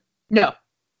don't think. No,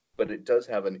 but it does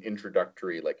have an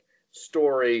introductory like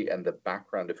story and the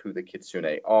background of who the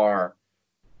Kitsune are.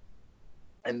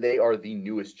 And they are the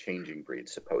newest changing breed,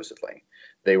 supposedly.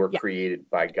 They were created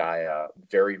by Gaia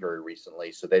very, very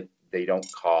recently, so that they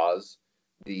don't cause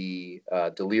the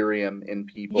delirium in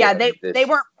people. Yeah, they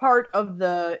weren't part of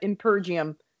the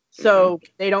Impergium, so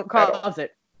they don't cause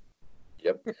it.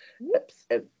 Yep.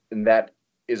 And that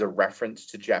is a reference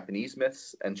to Japanese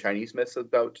myths and Chinese myths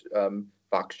about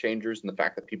fox changers and the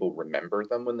fact that people remember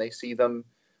them when they see them.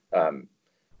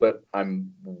 but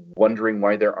I'm wondering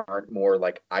why there aren't more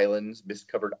like islands,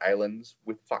 mist-covered islands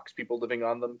with fox people living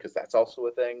on them, because that's also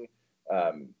a thing.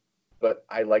 But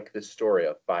I like this story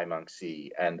of Bai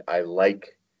Mangxi, and I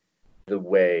like the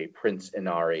way Prince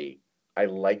Inari, I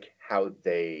like how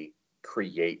they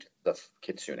create the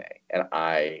kitsune, and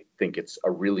I think it's a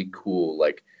really cool,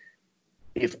 like,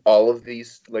 if all of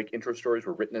these like intro stories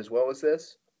were written as well as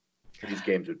this, these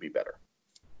games would be better.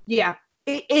 Yeah,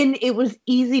 and it was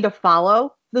easy to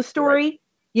follow the story. Right.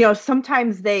 You know,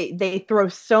 sometimes they throw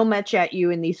so much at you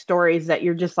in these stories that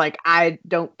you're just like, I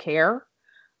don't care.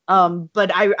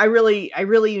 But I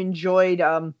really enjoyed,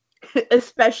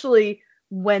 especially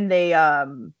when they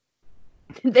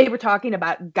were talking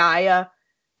about Gaia,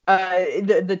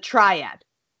 the triad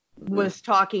was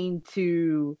talking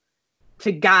to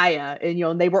Gaia, and you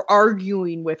know, and they were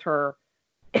arguing with her,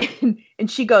 and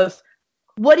she goes,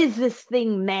 "What is this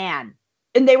thing, man?"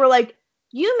 And they were like,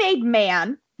 "You made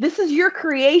man. This is your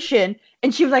creation."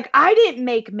 And she was like, "I didn't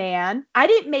make man. I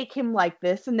didn't make him like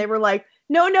this." And they were like,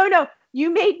 No. You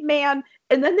made man."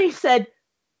 And then they said,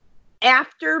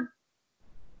 after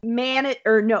man,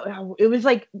 it was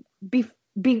like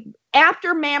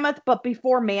after mammoth, but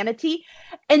before manatee.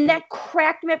 And that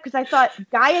cracked me up because I thought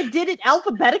Gaia did it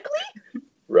alphabetically.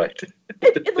 Right.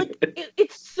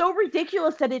 It's so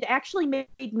ridiculous that it actually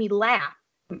made me laugh.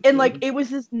 And like, it was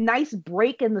this nice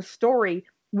break in the story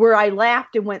where I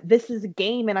laughed and went, this is a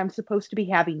game and I'm supposed to be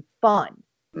having fun.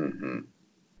 Mm-hmm.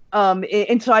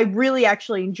 And so I really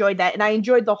actually enjoyed that. And I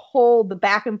enjoyed the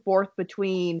back and forth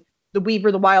between the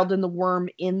Weaver, the Wild, and the Worm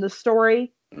in the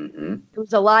story. Mm-hmm. It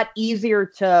was a lot easier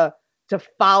to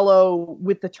follow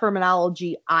with the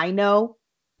terminology I know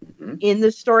in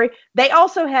this story. They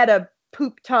also had a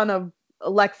poop ton of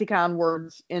lexicon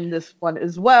words in this one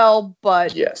as well,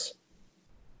 but yes,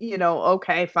 you know,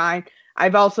 okay, fine.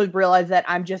 I've also realized that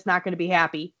I'm just not going to be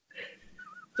happy.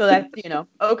 So that's, you know,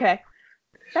 okay.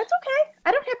 That's okay.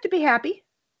 I don't have to be happy.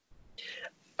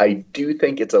 I do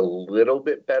think it's a little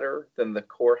bit better than the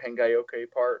core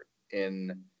Hengayoke part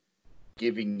in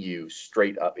giving you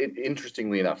straight up.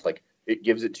 Interestingly enough, like, it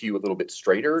gives it to you a little bit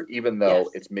straighter, even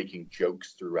though it's making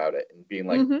jokes throughout it and being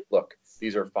like, look,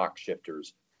 these are fox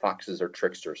shifters. Foxes are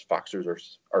tricksters. Foxers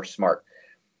are smart.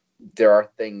 There are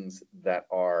things that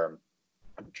are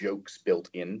jokes built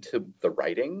into the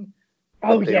writing.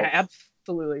 Oh, yeah,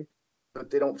 absolutely. But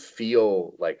they don't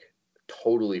feel like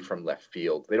totally from left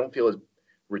field. They don't feel as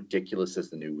ridiculous as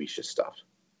the new Wisha stuff.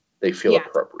 They feel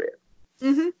appropriate.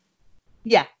 Mm-hmm.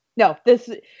 Yeah. No, this,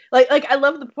 like I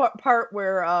love the part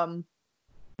where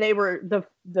they were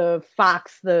the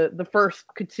fox, the first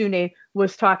kitsune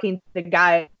was talking to the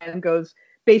guy and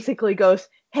basically goes,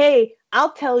 "Hey,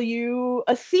 I'll tell you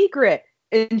a secret."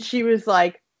 And she was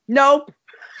like, "Nope."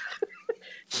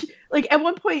 Like at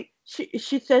one point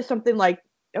she says something like,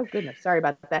 oh goodness, sorry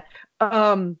about that.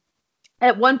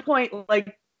 At one point,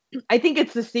 like, I think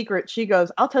it's the secret. She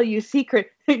goes, "I'll tell you a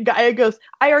secret." And Gaia goes,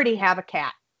 "I already have a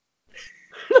cat."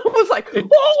 I was like,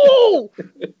 "Oh,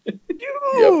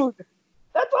 dude,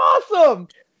 that's awesome."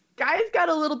 Gaia's got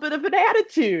a little bit of an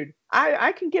attitude.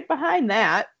 I can get behind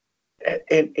that.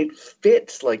 And it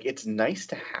fits. Like, it's nice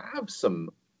to have some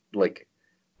like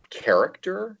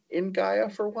character in Gaia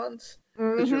for once.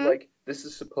 Because you're like, this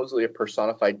is supposedly a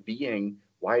personified being.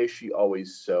 Why is she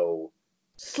always so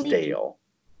stale?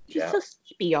 She's so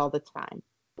sleepy all the time.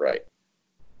 Right.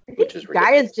 Which is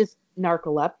ridiculous. Gaia's just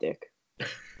narcoleptic.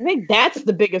 I think that's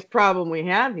the biggest problem we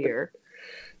have here.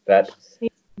 Get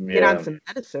on some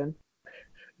medicine.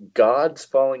 Gods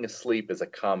falling asleep is a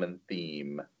common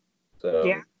theme. So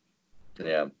yeah.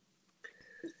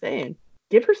 Just saying.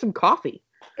 Give her some coffee.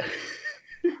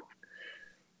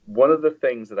 One of the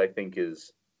things that I think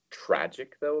is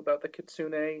tragic, though, about the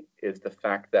kitsune is the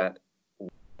fact that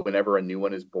whenever a new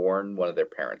one is born, one of their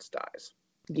parents dies.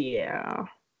 Yeah.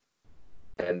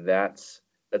 And that's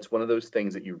one of those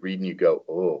things that you read and you go,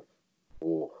 oh.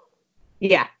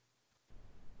 Yeah.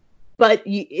 But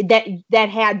that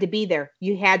had to be there.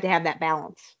 You had to have that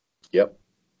balance. Yep.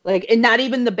 Like, and not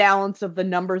even the balance of the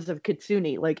numbers of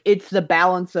kitsune. Like, it's the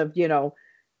balance of, they're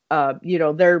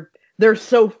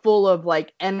so full of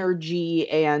like energy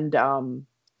and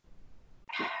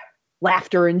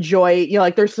laughter and joy.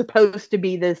 Like, they're supposed to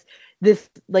be this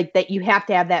like that. You have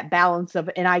to have that balance of,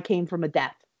 and I came from a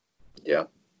death. Yeah.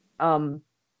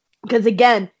 Because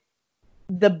again,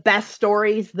 the best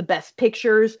stories, the best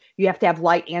pictures, you have to have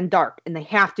light and dark, and they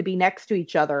have to be next to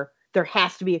each other. There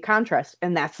has to be a contrast,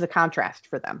 and that's the contrast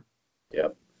for them.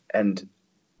 Yep. And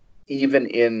even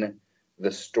in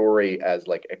the story as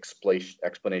like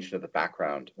explanation of the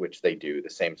background, which they do the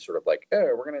same sort of like,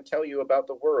 we're going to tell you about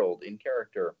the world in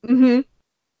character. Mm-hmm.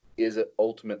 is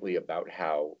ultimately about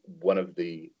how one of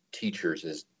the teachers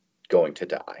is going to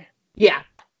die. Yeah.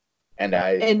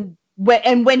 And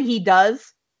when he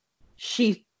does,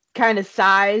 she kind of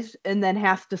sighs and then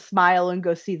has to smile and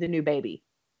go see the new baby.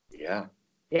 Yeah.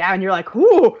 Yeah, and you're like,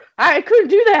 "Ooh, I couldn't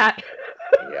do that."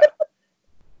 Yeah.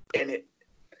 And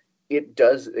it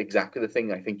does exactly the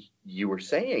thing I think you were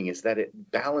saying, is that it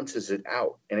balances it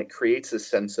out and it creates a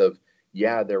sense of,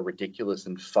 yeah, they're ridiculous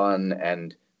and fun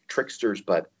and tricksters,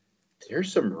 but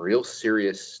there's some real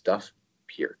serious stuff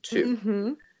here too.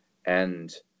 Mm-hmm.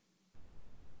 And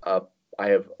I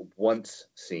have once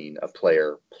seen a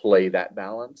player play that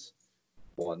balance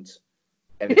once.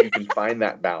 And if you can find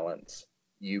that balance,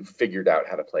 you've figured out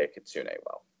how to play a Kitsune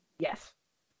well. Yes.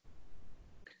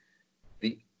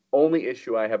 The only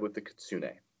issue I have with the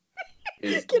Kitsune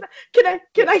is... Can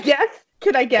I guess?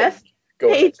 Can I guess?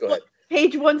 Go ahead.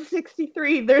 Page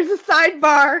 163, there's a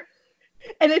sidebar,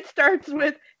 and it starts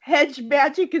with, "Hedge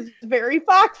magic is very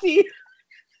foxy."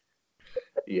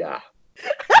 Yeah.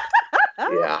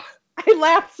 Yeah. I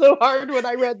laughed so hard when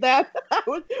I read that.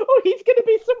 He's going to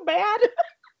be so mad.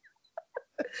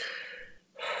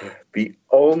 The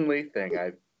only thing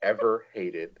I've ever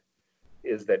hated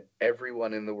is that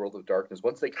everyone in the World of Darkness,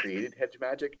 once they created hedge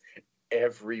magic,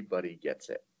 everybody gets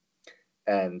it.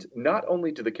 And not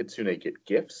only do the Kitsune get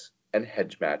gifts and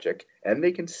hedge magic, and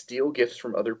they can steal gifts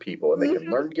from other people, and they can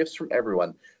learn gifts from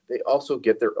everyone, they also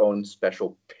get their own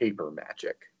special paper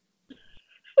magic.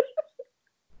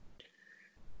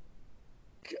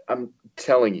 I'm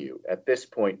telling you, at this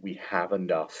point, we have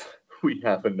enough. We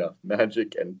have enough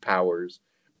magic and powers.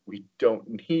 We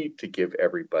don't need to give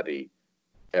everybody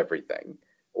everything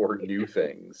or new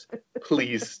things.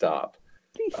 Please stop.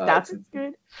 Please stop. It's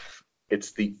good.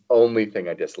 It's the only thing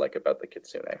I dislike about the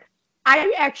Kitsune.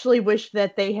 I actually wish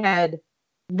that they had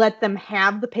let them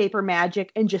have the paper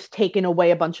magic and just taken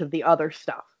away a bunch of the other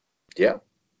stuff. Yeah.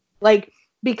 Like,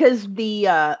 because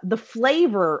the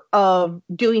flavor of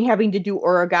having to do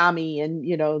origami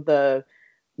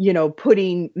and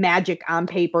putting magic on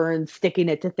paper and sticking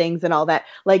it to things and all that,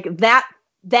 like that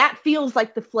feels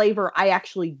like the flavor I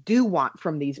actually do want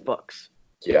from these books.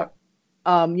 Yeah.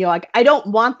 Like, I don't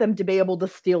want them to be able to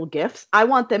steal gifts. I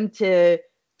want them to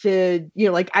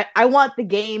I want the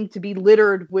game to be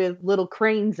littered with little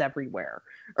cranes everywhere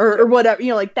or whatever.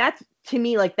 Like, that's, to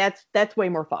me, like that's way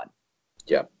more fun.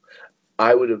 Yeah.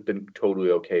 I would have been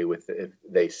totally okay with it if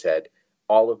they said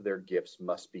all of their gifts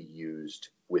must be used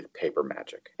with paper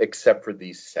magic, except for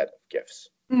these set of gifts.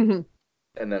 Mm-hmm.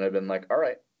 And then I've been like, all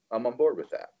right, I'm on board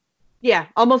with that. Yeah,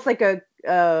 almost like they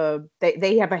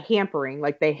have a hampering,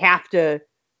 like they have to.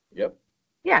 Yep.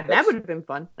 Yeah, that would have been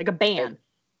fun, like a ban.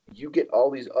 You get all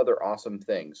these other awesome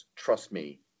things. Trust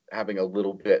me, having a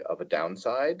little bit of a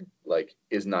downside, like,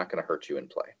 is not going to hurt you in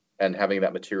play. And having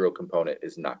that material component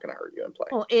is not going to hurt you in play.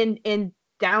 Well, and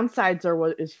downsides are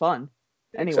what is fun.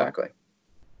 Anyway. Exactly.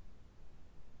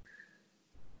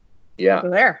 Yeah.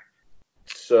 So there.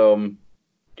 So,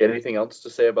 anything else to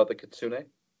say about the Kitsune?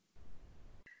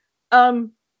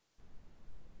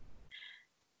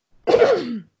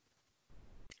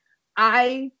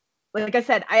 Like I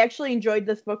said, I actually enjoyed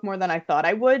this book more than I thought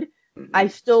I would. Mm-hmm. I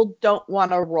still don't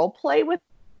want to role play with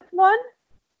one.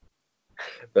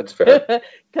 That's fair.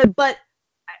 But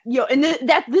and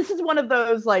this is one of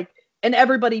those, like, and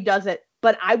everybody does it,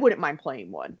 but I wouldn't mind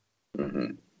playing one.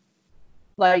 Mm-hmm.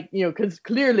 Like, because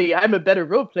clearly I'm a better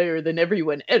role player than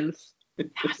everyone else.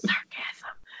 That was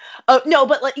sarcasm. No,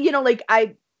 but like,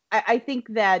 I think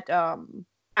that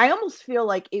I almost feel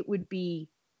like it would be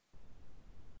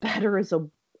better as a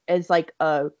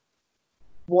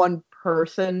one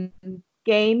person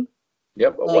game.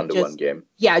 Yep, a like 1-to-1 game.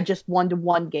 Yeah, just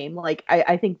 1-to-1 game. Like,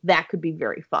 I think that could be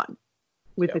very fun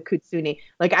with a Kitsune.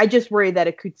 Like, I just worry that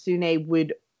a Kitsune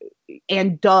would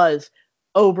and does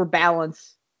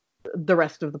overbalance the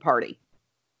rest of the party.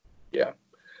 Yeah,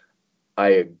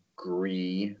 I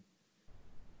agree.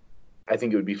 I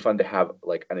think it would be fun to have,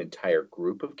 like, an entire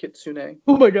group of Kitsune.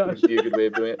 Oh my gosh. Would be a good way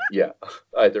of doing it. Yeah,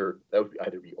 that would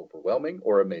either be overwhelming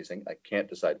or amazing. I can't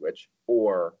decide which.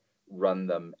 Or run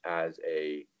them as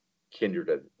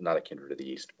not a Kindred of the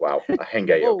East. Wow, a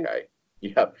Hengai Yokai.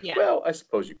 Yeah. Well, I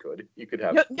suppose you could. You could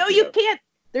have. No, you can't.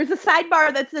 There's a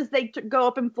sidebar that says they go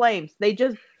up in flames. They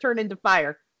just turn into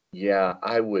fire. Yeah,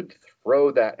 I would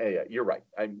throw that. Yeah, you're right.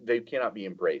 They cannot be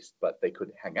embraced, but they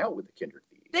could hang out with the Kindred of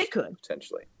the East. They could.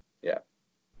 Potentially. Yeah.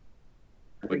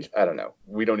 Which, I don't know.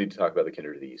 We don't need to talk about the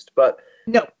Kindred of the East. But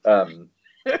no.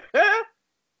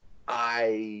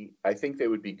 I think they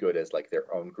would be good as, like,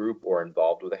 their own group or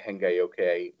involved with a Hengai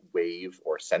Yokai wave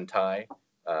or Sentai.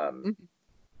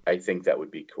 I think that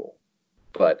would be cool.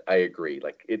 But I agree.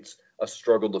 Like, it's a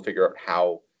struggle to figure out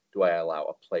how do I allow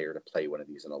a player to play one of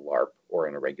these in a LARP or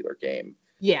in a regular game.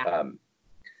 Yeah.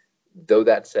 Though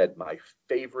that said, my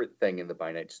favorite thing in the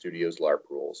By Night Studios LARP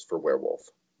rules for Werewolf,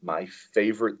 my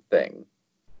favorite thing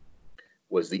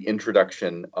was the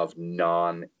introduction of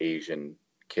non-Asian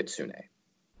kitsune.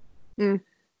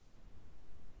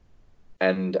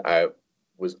 And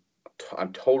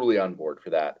I'm totally on board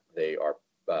for that. They are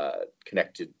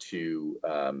connected to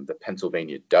the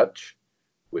Pennsylvania Dutch,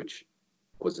 which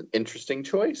was an interesting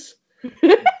choice,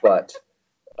 but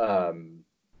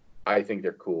I think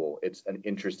they're cool. It's an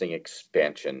interesting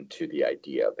expansion to the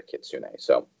idea of the kitsune,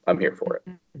 so I'm here for it.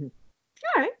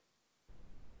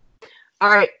 All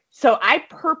right. So I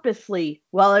purposely,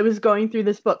 while I was going through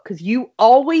this book, because you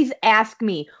always ask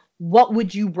me, what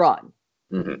would you run?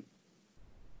 Mm-hmm.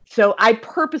 So I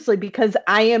purposely, because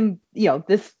I am,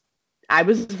 I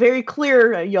was very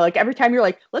clear, like every time you're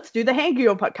like, let's do the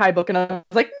Hangyokai book. And I was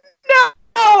like, no,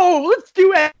 let's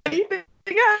do anything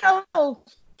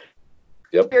else.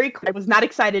 Yep. Very clear. I was not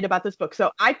excited about this book.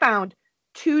 So I found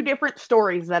 2 different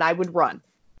stories that I would run.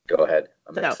 Go ahead.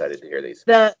 I'm excited to hear these.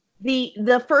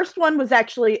 The first one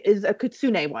is a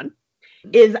kitsune one.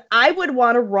 Is I would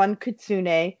want to run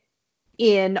kitsune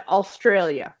in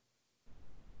Australia.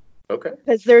 Okay.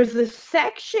 Because there's this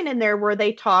section in there where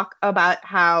they talk about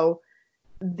how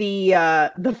the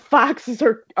foxes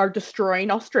are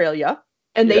destroying Australia,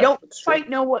 and they don't quite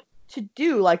know what to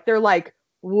do. Like, they're like,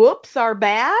 whoops, our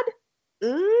bad.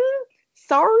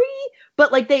 Sorry.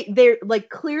 But like they're like,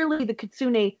 clearly the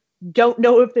kitsune don't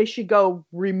know if they should go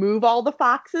remove all the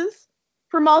foxes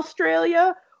from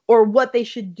Australia or what they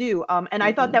should do. And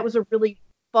I thought that was a really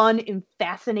fun and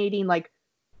fascinating, like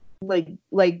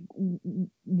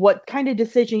what kind of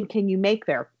decision can you make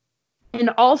there?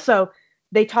 And also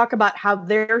they talk about how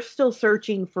they're still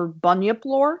searching for bunyip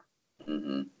lore.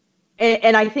 Mm-hmm.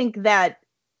 And I think that,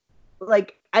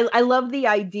 like, I love the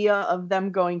idea of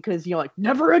them going, because, like,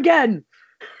 never again.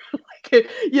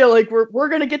 Like, we're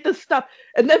going to get this stuff,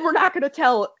 and then we're not going to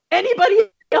tell anybody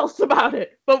else about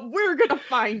it, but we're going to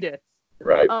find it.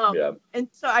 Right, yeah. And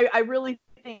so I really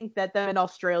think that them in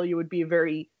Australia would be a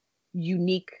very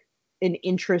unique and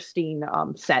interesting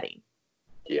setting.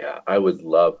 Yeah, I would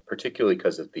love, particularly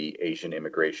because of the Asian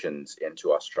immigrations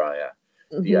into Australia,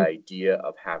 the idea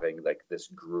of having like this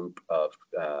group of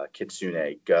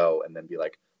kitsune go and then be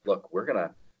like, look, we're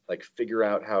gonna like figure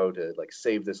out how to like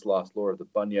save this lost lore of the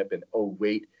bunyip, and oh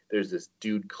wait, there's this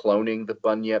dude cloning the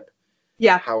bunyip.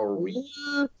 Yeah. How are we?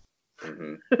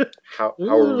 How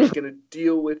are we gonna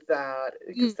deal with that?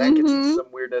 Because that gets into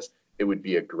some weirdness. It would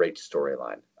be a great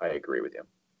storyline. I agree with you.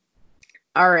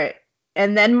 All right,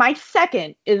 and then my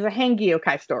second is a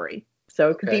Hangyokai story. So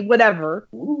it could be whatever,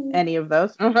 any of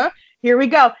those. Here we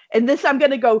go. And this, I'm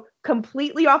going to go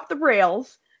completely off the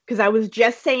rails, because I was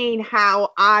just saying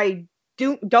how I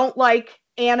don't like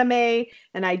anime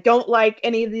and I don't like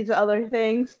any of these other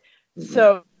things.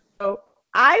 So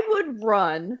I would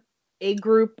run a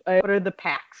group. What are the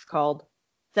packs called?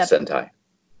 Sentai.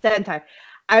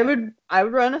 I would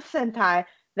run a Sentai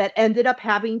that ended up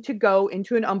having to go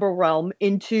into an Umbral Realm,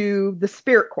 into the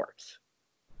Spirit Corps.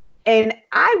 And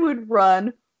I would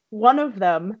run one of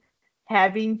them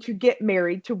having to get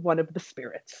married to one of the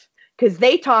spirits. Because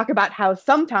they talk about how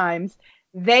sometimes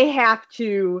they have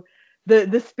to,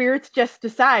 the spirits just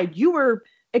decide, you were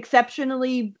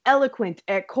exceptionally eloquent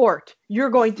at court,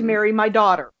 you're going to marry my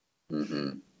daughter.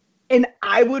 And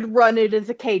I would run it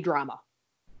as a K-drama.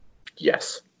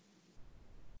 Yes.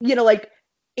 Like,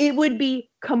 it would be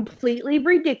completely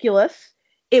ridiculous.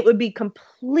 It would be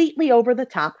completely over the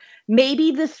top.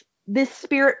 Maybe this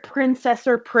spirit princess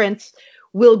or prince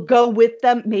will go with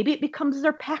them. Maybe it becomes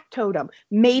their pack totem.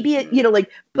 Maybe it,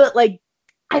 but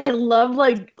I love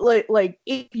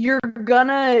if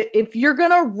you're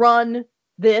gonna run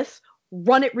this,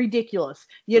 run it ridiculous.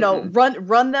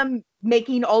 Run them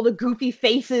making all the goofy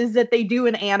faces that they do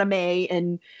in anime,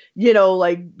 and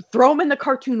throw them in the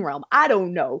cartoon realm. I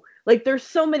don't know. There's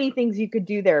so many things you could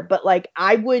do there, but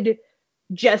I would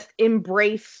just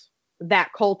embrace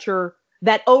that culture,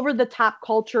 that over the top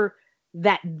culture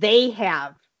that they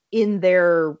have in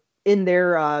their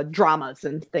dramas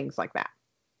and things like that.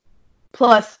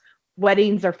 Plus,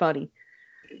 weddings are funny.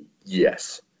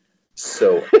 Yes.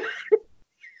 So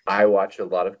I watch a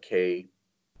lot of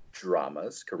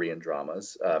K-dramas, Korean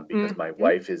dramas, because my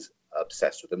wife is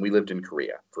obsessed with them. We lived in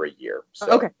Korea for a year.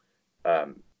 So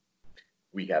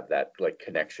we have that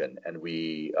connection. And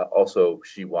we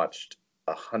she watched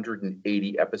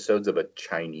 180 episodes of a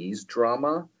Chinese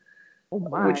drama,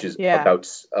 which is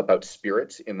about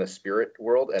spirits in the spirit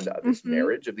world, and this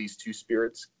marriage of these two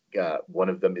spirits one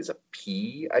of them is a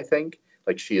pea, I think.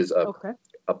 Like she is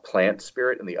a plant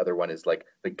spirit, and the other one is like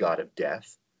the god of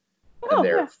death, and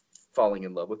they're falling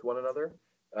in love with one another.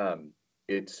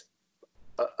 It's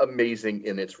amazing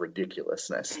in its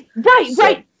ridiculousness.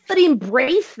 Right. But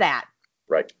embrace that.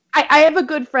 Right. I have a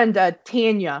good friend,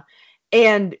 Tanya,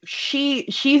 and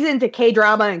she's into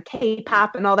K-drama and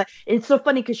K-pop and all that. And it's so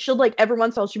funny because she'll like every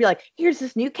once in a while she'll be like, here's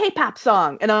this new K-pop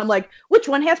song. And I'm like, which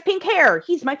one has pink hair?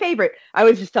 He's my favorite. I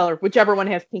always just tell her, whichever one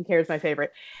has pink hair is my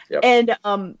favorite. Yep.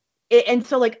 And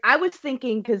so like I was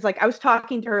thinking, because like I was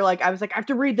talking to her, like I was like, I have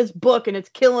to read this book and it's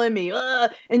killing me.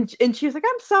 And she was like,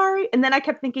 I'm sorry. And then I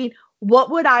kept thinking, what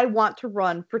would I want to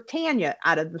run for Tanya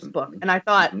out of this book? And I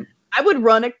thought I would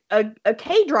run a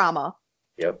K-drama.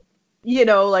 Yep. You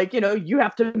know, like, you know, you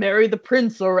have to marry the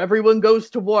prince or everyone goes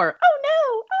to war. Oh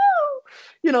no, oh.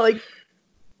 You know, like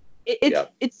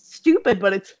it's stupid,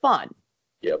 but it's fun.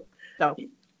 Yep. So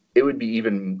it would be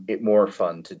even more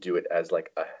fun to do it as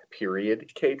like a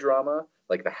period K-drama,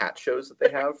 like the hat shows that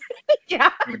they have.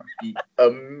 Yeah. It would be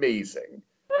amazing.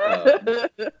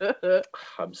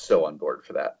 I'm so on board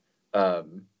for that.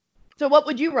 So what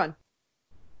would you run?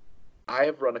 I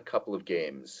have run a couple of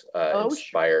games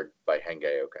inspired by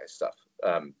Hangei Yokai stuff.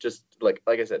 Just like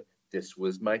I said, this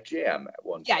was my jam at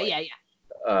one point. Yeah.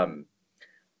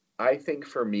 I think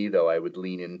for me though, I would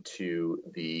lean into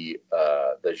the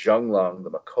Zhonglong,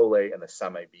 the Makole, and the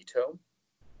Samebito,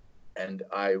 and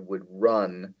I would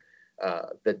run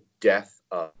the death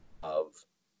of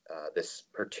this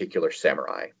particular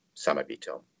samurai,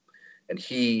 Samebito, and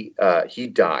he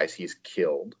dies. He's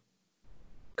killed,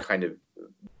 kind of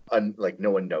like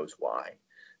no one knows why,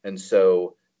 and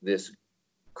so this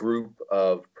group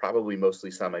of probably mostly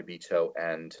Samebito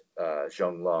and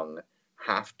Zhonglong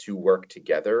have to work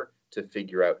together to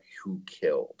figure out who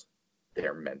killed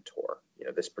their mentor, you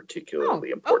know, this particularly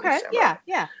important samurai.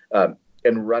 Yeah.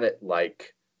 And run it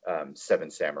like Seven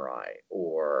Samurai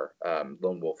or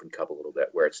Lone Wolf and Cub a little bit,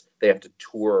 where they have to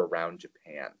tour around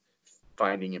Japan,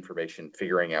 finding information,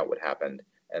 figuring out what happened,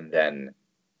 and then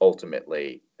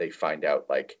ultimately they find out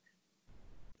like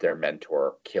their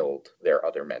mentor killed their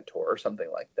other mentor or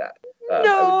something like that.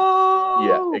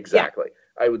 No. Exactly. Yeah.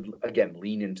 I would, again,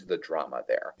 lean into the drama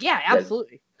there. Yeah,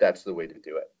 absolutely. That's the way to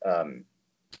do it.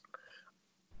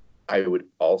 I would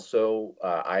also,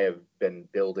 I have been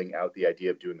building out the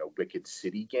idea of doing a Wicked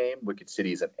City game. Wicked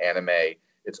City is an anime.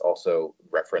 It's also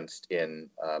referenced in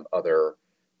other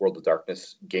World of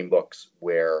Darkness game books,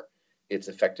 where it's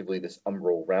effectively this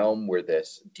umbral realm where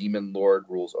this demon lord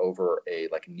rules over a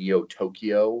like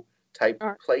Neo-Tokyo type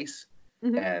place.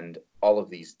 Mm-hmm. And all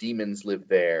of these demons live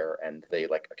there, and they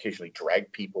like occasionally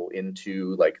drag people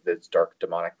into like this dark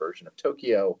demonic version of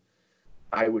Tokyo.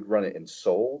 I would run it in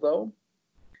Seoul though,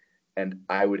 and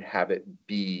I would have it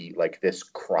be like this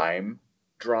crime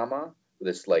drama,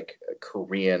 this like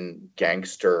Korean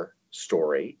gangster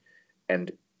story,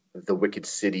 and the Wicked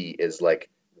City is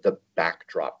like the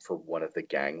backdrop for one of the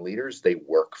gang leaders. They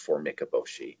work for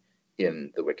Mikaboshi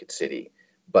in the Wicked City,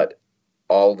 but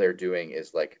all they're doing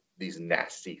is like these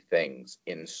nasty things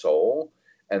in Seoul,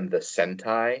 and the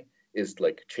Sentai is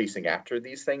like chasing after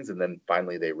these things, and then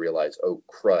finally they realize, oh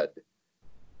crud,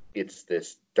 it's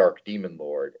this dark demon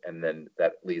lord, and then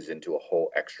that leads into a whole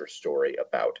extra story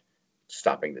about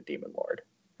stopping the demon lord.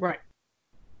 Right.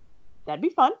 That'd be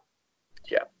fun.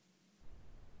 Yeah.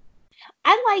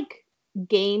 I like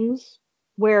games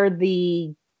where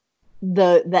the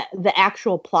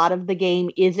actual plot of the game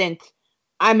isn't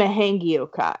I'm a Hangei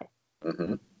Yokai.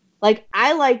 Mm-hmm. Like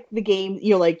I like the game,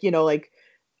 it's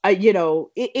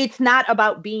not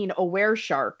about being a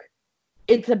wereshark.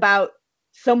 It's about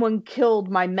someone killed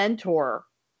my mentor,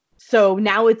 so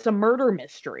now it's a murder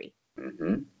mystery.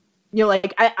 Mm-hmm. You know,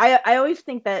 like I always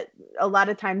think that a lot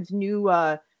of times new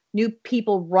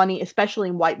people running, especially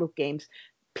in White Wolf games,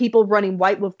 people running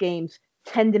White Wolf games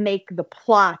tend to make the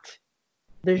plot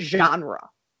the genre.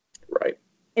 Right.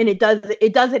 And it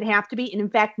doesn't have to be. And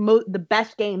in fact, the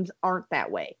best games aren't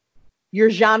that way. Your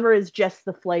genre is just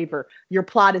the flavor. Your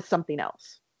plot is something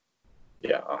else.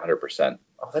 Yeah, 100%.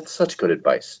 Oh, that's such good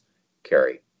advice,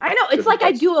 Carrie. I know. It's like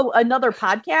advice. I do another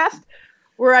podcast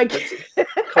where I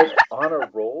called On a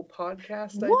Roll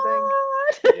podcast, I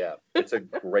think. Yeah, it's a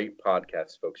great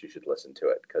podcast, folks. You should listen to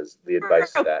it because the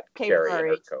advice that Carrie and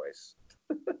her co-hosts.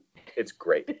 It's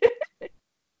great.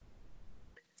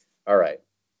 All right.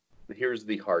 Here's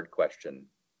the hard question.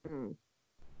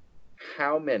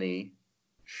 How many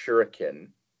shuriken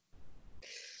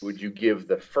would you give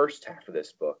the first half of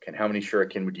this book, and how many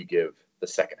shuriken would you give the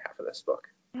second half of this book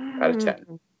out of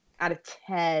 10? Out of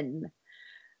 10.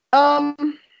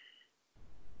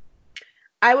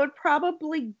 I would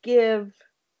probably give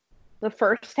the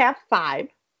first half 5.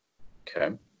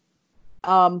 Okay.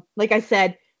 Like I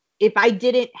said, if I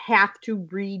didn't have to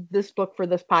read this book for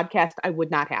this podcast, I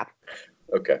would not have.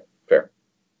 Okay, fair.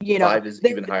 You know, 5 is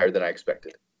even higher than I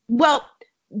expected. Well,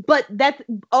 but that's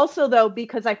also, though,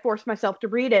 because I forced myself to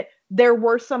read it, there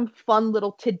were some fun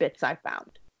little tidbits I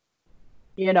found.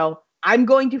 You know, I'm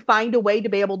going to find a way to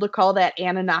be able to call that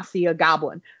Ananasi a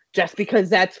goblin, just because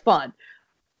that's fun.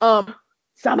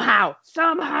 Somehow.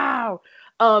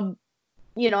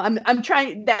 You know, I'm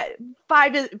trying that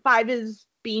 5 is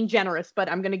being generous,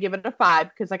 but I'm going to give it a 5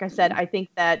 because, like I said, I think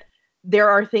that there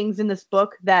are things in this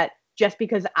book that just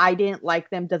because I didn't like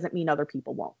them doesn't mean other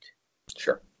people won't.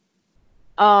 Sure.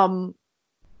 And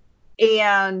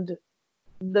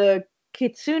the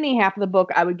Kitsune half of the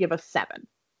book, I would give a 7.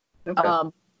 Okay.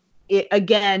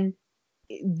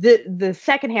 The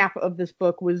second half of this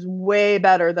book was way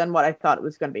better than what I thought it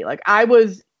was going to be. Like I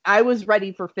was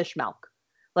ready for fish milk.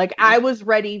 Like I was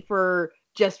ready for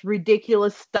just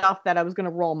ridiculous stuff that I was going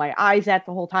to roll my eyes at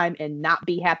the whole time and not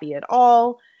be happy at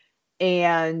all.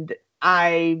 And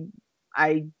I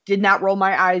did not roll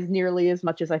my eyes nearly as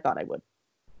much as I thought I would.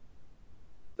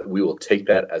 We will take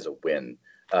that as a win.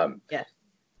 Yes.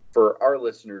 For our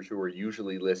listeners who are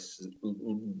usually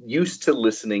used to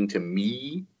listening to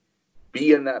me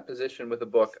be in that position with a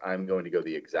book, I'm going to go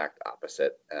the exact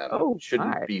opposite.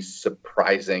 Shouldn't be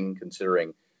surprising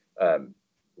considering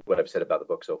what I've said about the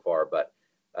book so far. But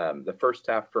the first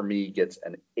half for me gets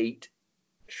an 8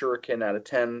 shuriken out of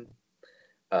 10.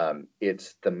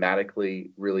 It's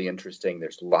thematically really interesting.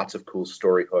 There's lots of cool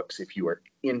story hooks. If you are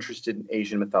interested in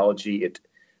Asian mythology, it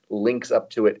links up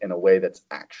to it in a way that's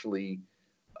actually,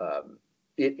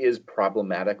 it is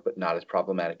problematic, but not as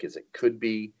problematic as it could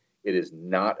be. It is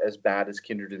not as bad as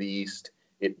Kindred of the East.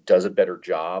 It does a better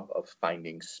job of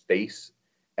finding space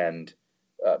and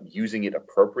using it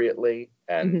appropriately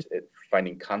and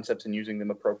finding concepts and using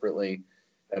them appropriately.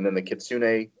 And then the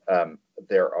Kitsune,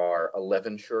 there are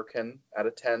 11 shuriken out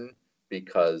of 10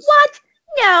 because... What?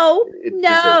 No.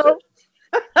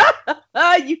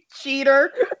 You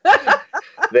cheater.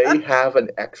 They have an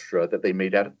extra that they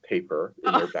made out of paper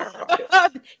in their back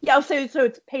pocket. Yeah, so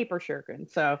it's paper shuriken.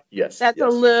 So yes, that's a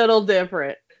little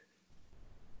different.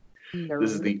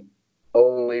 This is the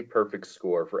only perfect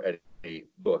score for any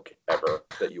book ever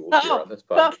that you will hear on this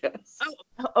podcast.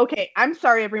 Okay, I'm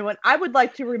sorry, everyone. I would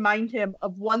like to remind him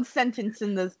of one sentence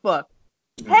in this book.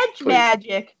 Hedge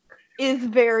magic is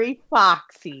very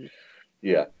foxy.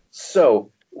 Yeah.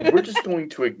 So we're just going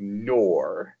to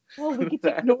ignore. Well, we get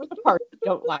to ignore the part we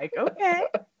don't like. Okay.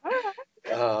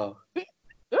 So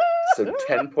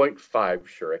 10.5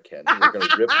 shuriken. We're going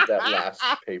to rip that last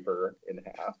paper in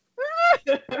half.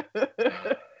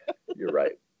 You're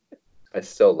right. I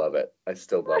still love it. I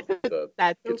still love the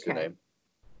Kitsune. Okay.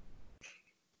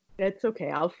 That's okay.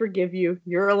 I'll forgive you.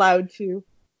 You're allowed to.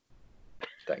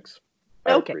 Thanks.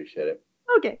 I appreciate it.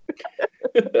 Okay.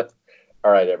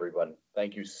 All right, everyone.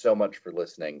 Thank you so much for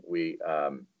listening.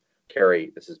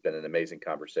 Carrie, this has been an amazing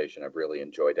conversation. I've really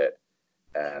enjoyed it.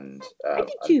 And I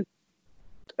did too.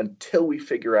 Until we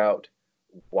figure out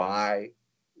why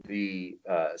the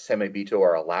Samebito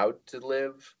are allowed to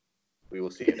live, we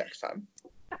will see you next time.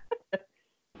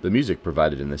 The music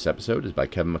provided in this episode is by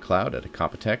Kevin MacLeod at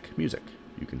Incompetech Music.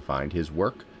 You can find his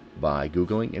work by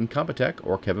Googling Incompetech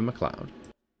or Kevin MacLeod.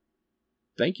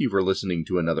 Thank you for listening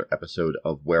to another episode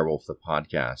of Werewolf the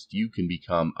Podcast. You can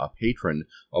become a patron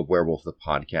of Werewolf the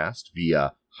Podcast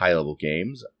via High Level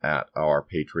Games at our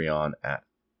Patreon at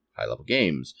High Level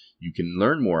Games. You can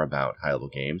learn more about High Level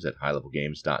Games at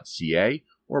highlevelgames.ca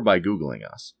or by Googling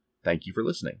us. Thank you for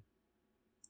listening.